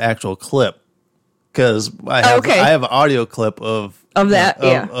insert the actual clip because I have an audio clip of that,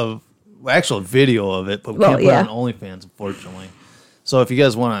 of actual video of it, but we can't put it on OnlyFans, unfortunately. So if you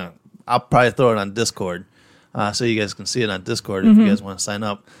guys want to, I'll probably throw it on Discord, so you guys can see it on Discord if you guys want to sign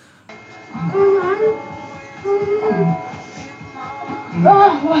up.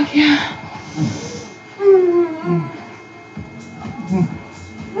 Oh, fuck yeah.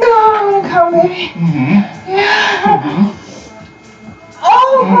 No, I want to come, baby. Yeah.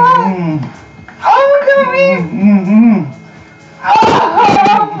 Oh, fuck. Oh, come here. Oh,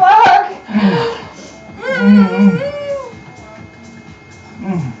 fuck. Oh,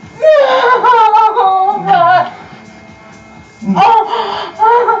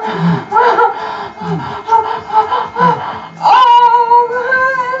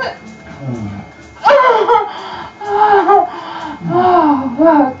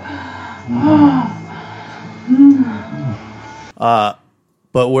 fuck.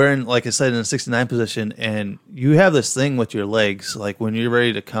 But we're in, like I said, in a 69 position, and you have this thing with your legs. Like when you're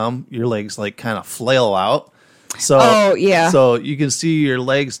ready to come, your legs like kind of flail out. So, so you can see your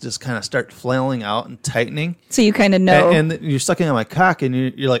legs just kind of start flailing out and tightening. So you kind of know. And you're sucking on my cock, and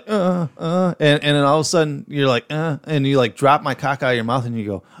you're like, and then all of a sudden you're like, and you like drop my cock out of your mouth, and you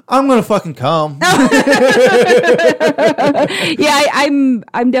go, I'm gonna fucking come. Yeah,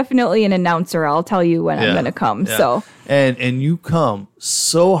 I'm definitely an announcer. I'll tell you when I'm gonna come. Yeah. So and you come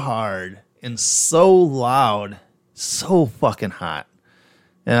so hard and so loud, so fucking hot.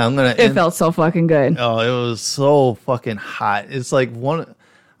 And I'm gonna. It felt so fucking good. Oh, it was so fucking hot. It's like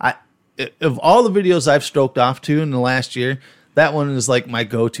of all the videos I've stroked off to in the last year, that one is like my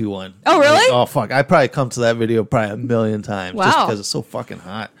go-to one. Oh, really? Like, oh, fuck. I probably come to that video probably a million times. Wow. Just because it's so fucking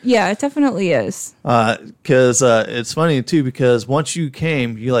hot. Yeah, it definitely is. Because it's funny, too, because once you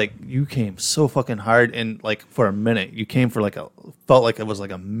came, you came so fucking hard, and like for a minute. You came for felt like it was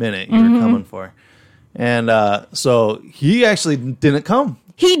like a minute you were coming for. And so he actually didn't come.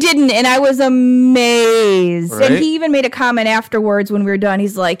 He didn't, and I was amazed. Right? And he even made a comment afterwards when we were done.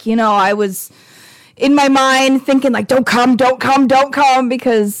 He's like, I was in my mind thinking like, don't come,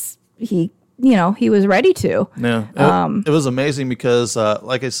 because he was ready to. Yeah, it was amazing because,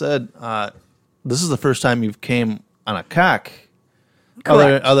 like I said, this is the first time you've came on a cock,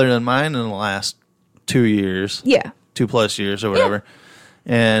 other than mine in the last 2 years. Yeah, 2+ years or whatever,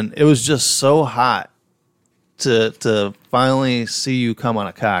 and it was just so hot to finally see you come on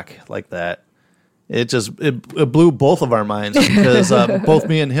a cock like that. It blew both of our minds because both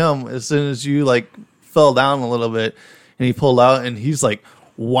me and him, as soon as you like fell down a little bit and he pulled out, and he's like,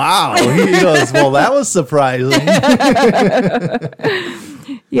 wow. He goes, well, that was surprising.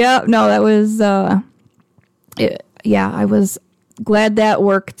 Yeah, no, that was I was glad that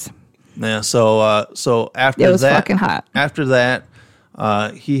worked. Yeah, so after it was that, fucking hot. After that,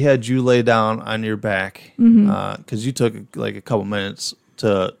 he had you lay down on your back because you took like a couple minutes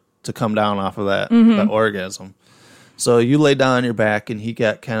to come down off of that orgasm. So you lay down on your back, and he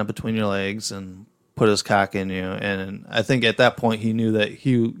got kind of between your legs and put his cock in you. And I think at that point he knew that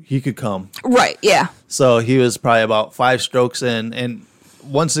he could come. Right. Yeah. So he was probably about 5 strokes in, and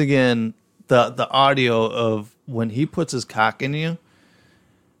once again, the audio of when he puts his cock in you,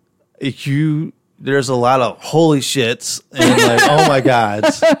 there's a lot of holy shits and like, oh my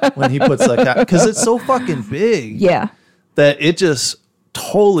gods, when he puts that cock, because it's so fucking big. Yeah. That it just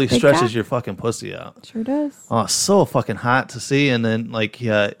totally stretches your fucking pussy out. Sure does. Oh, so fucking hot to see. And then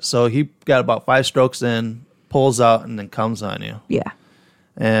so he got about 5 strokes in, pulls out, and then comes on you. Yeah.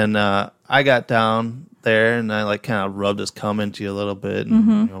 And I got down there, and I like kind of rubbed his cum into you a little bit,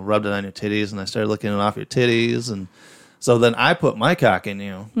 and rubbed it on your titties, and I started licking it off your titties, and so then I put my cock in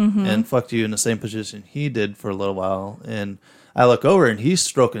you and fucked you in the same position he did for a little while, and I look over and he's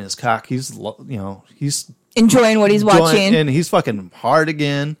stroking his cock. He's enjoying what he's watching, and he's fucking hard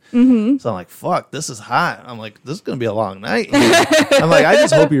again. So I'm like, fuck, this is hot. I'm like, this is gonna be a long night. I'm like, I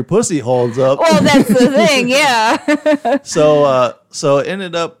just hope your pussy holds up. Well, that's the thing, yeah. So it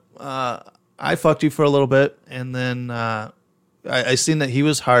ended up, I fucked you for a little bit, and then I seen that he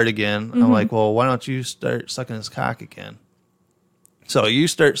was hard again. I'm like, well, why don't you start sucking his cock again? So you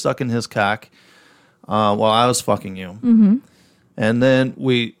start sucking his cock while I was fucking you. And then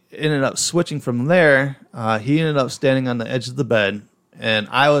we ended up switching from there. He ended up standing on the edge of the bed, and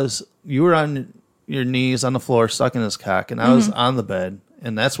you were on your knees on the floor sucking his cock, and I was on the bed,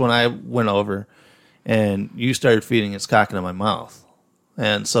 and that's when I went over, and you started feeding his cock into my mouth.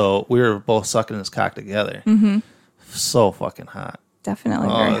 And so we were both sucking his cock together. So fucking hot. Definitely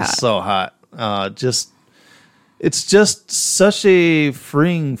very hot. It's so hot. It's just such a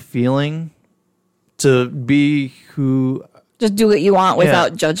freeing feeling to be who Just do what you want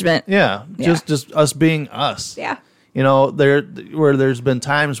without judgment. Yeah, just us being us. Yeah. You know, there's been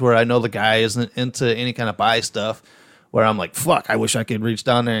times where I know the guy isn't into any kind of bi stuff, where I'm like, fuck, I wish I could reach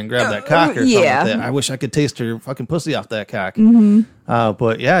down there and grab that cock or something like that. I wish I could taste her fucking pussy off that cock.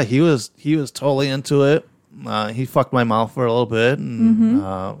 But yeah, he was totally into it. He fucked my mouth for a little bit,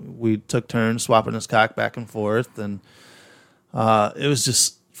 and we took turns swapping his cock back and forth, and it was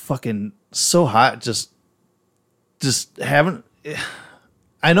just fucking so hot. Just having.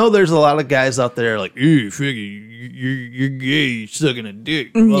 I know there's a lot of guys out there like, "Ew, you're gay, you're sucking a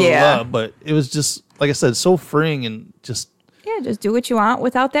dick." Blah, blah, blah. But it was just, like I said, so freeing and just. Yeah, just do what you want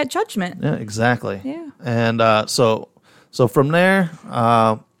without that judgment. Yeah, exactly. Yeah. And so from there,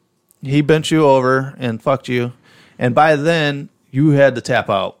 he bent you over and fucked you, and by then you had to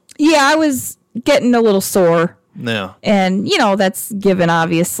tap out. Yeah, I was getting a little sore. Yeah. And that's given,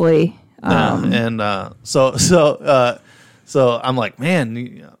 obviously. So I'm like,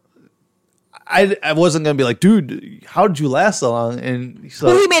 man, I wasn't gonna be like, dude, how did you last so long? And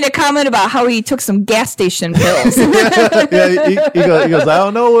so he made a comment about how he took some gas station pills. he goes, I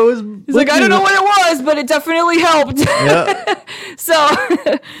don't know what was. He's like, I don't know what it was, but it definitely helped. Yeah. So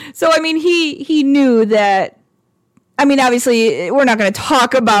I mean, he knew that. I mean, obviously, we're not going to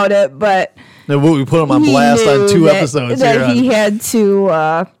talk about it, but we put him on blast on 2 episodes. That he had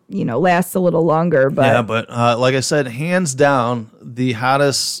to, last a little longer. But yeah, but like I said, hands down, the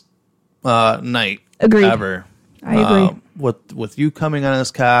hottest night ever. I agree. With you coming on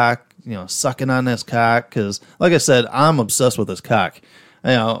his cock, sucking on his cock, because like I said, I'm obsessed with his cock.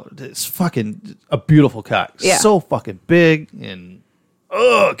 It's fucking a beautiful cock. Yeah. So fucking big, and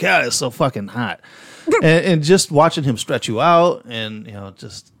oh god, it's so fucking hot. and just watching him stretch you out, and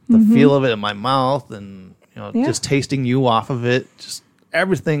just the feel of it in my mouth, and just tasting you off of it, just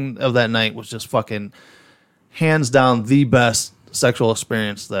everything of that night was just fucking hands down the best sexual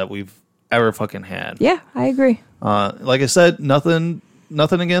experience that we've ever fucking had. Yeah, I agree. Like I said, nothing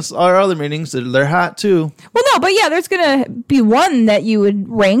against our other meetings. They're hot too. Well, no, but yeah, there's gonna be one that you would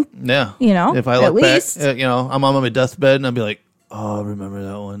rank. Yeah, if I look back, I'm on my deathbed and I'll be like, oh, remember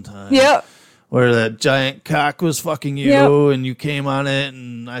that one time? Yeah. Where that giant cock was fucking you, and you came on it,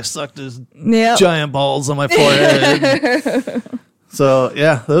 and I sucked his giant balls on my forehead. So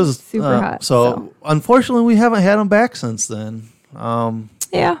yeah, those super hot. So unfortunately, we haven't had them back since then.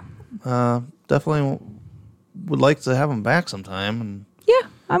 Definitely would like to have them back sometime. And yeah,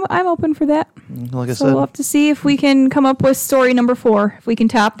 I'm open for that. Like I said, we'll have to see if we can come up with story number 4, if we can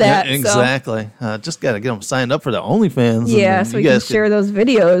top that. Yeah, exactly. Just got to get them signed up for the OnlyFans. Yeah, so we can share those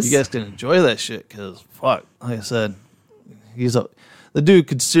videos. You guys can enjoy that shit, because fuck, like I said, the dude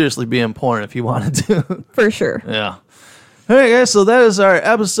could seriously be in porn if he wanted to. For sure. Yeah. All right, guys. So that is our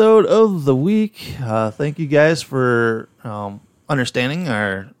episode of the week. Thank you guys for understanding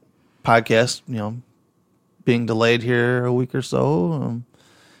our podcast. Being delayed here a week or so.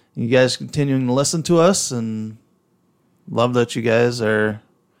 You guys continuing to listen to us, and love that you guys are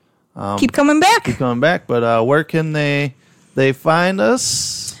keep coming back. But where can they find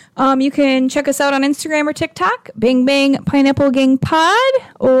us? You can check us out on Instagram or TikTok, Bang Bang Pineapple Gang Pod,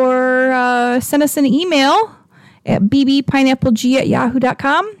 or send us an email at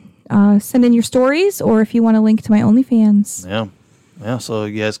bbpineappleg@yahoo.com. Send in your stories, or if you want a link to my OnlyFans. Yeah. So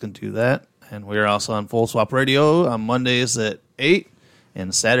you guys can do that. And we're also on Full Swap Radio on Mondays at 8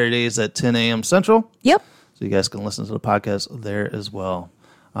 and Saturdays at 10 a.m. Central. Yep. So you guys can listen to the podcast there as well.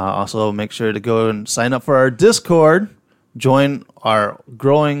 Also, make sure to go and sign up for our Discord. Join our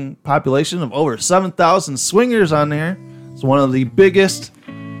growing population of over 7,000 swingers on there. It's one of the biggest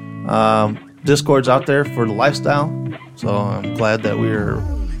Discords out there for the lifestyle. So I'm glad that we're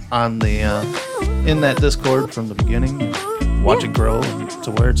on the in that Discord from the beginning. Watch it grow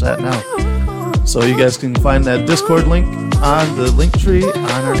to where it's at now. So you guys can find that Discord link on the link tree on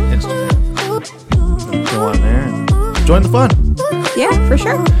our Instagram. Go on there and join the fun. Yeah, for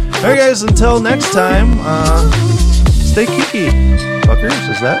sure. All right, guys. Until next time, stay kinky, fuckers.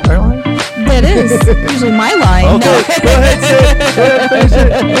 Is that our line? That is usually my line. Okay, go ahead, finish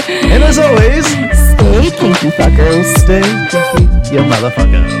it. And as always, stay kinky, fuckers. Stay kinky, you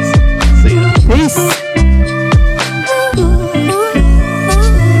motherfuckers. See ya. Peace.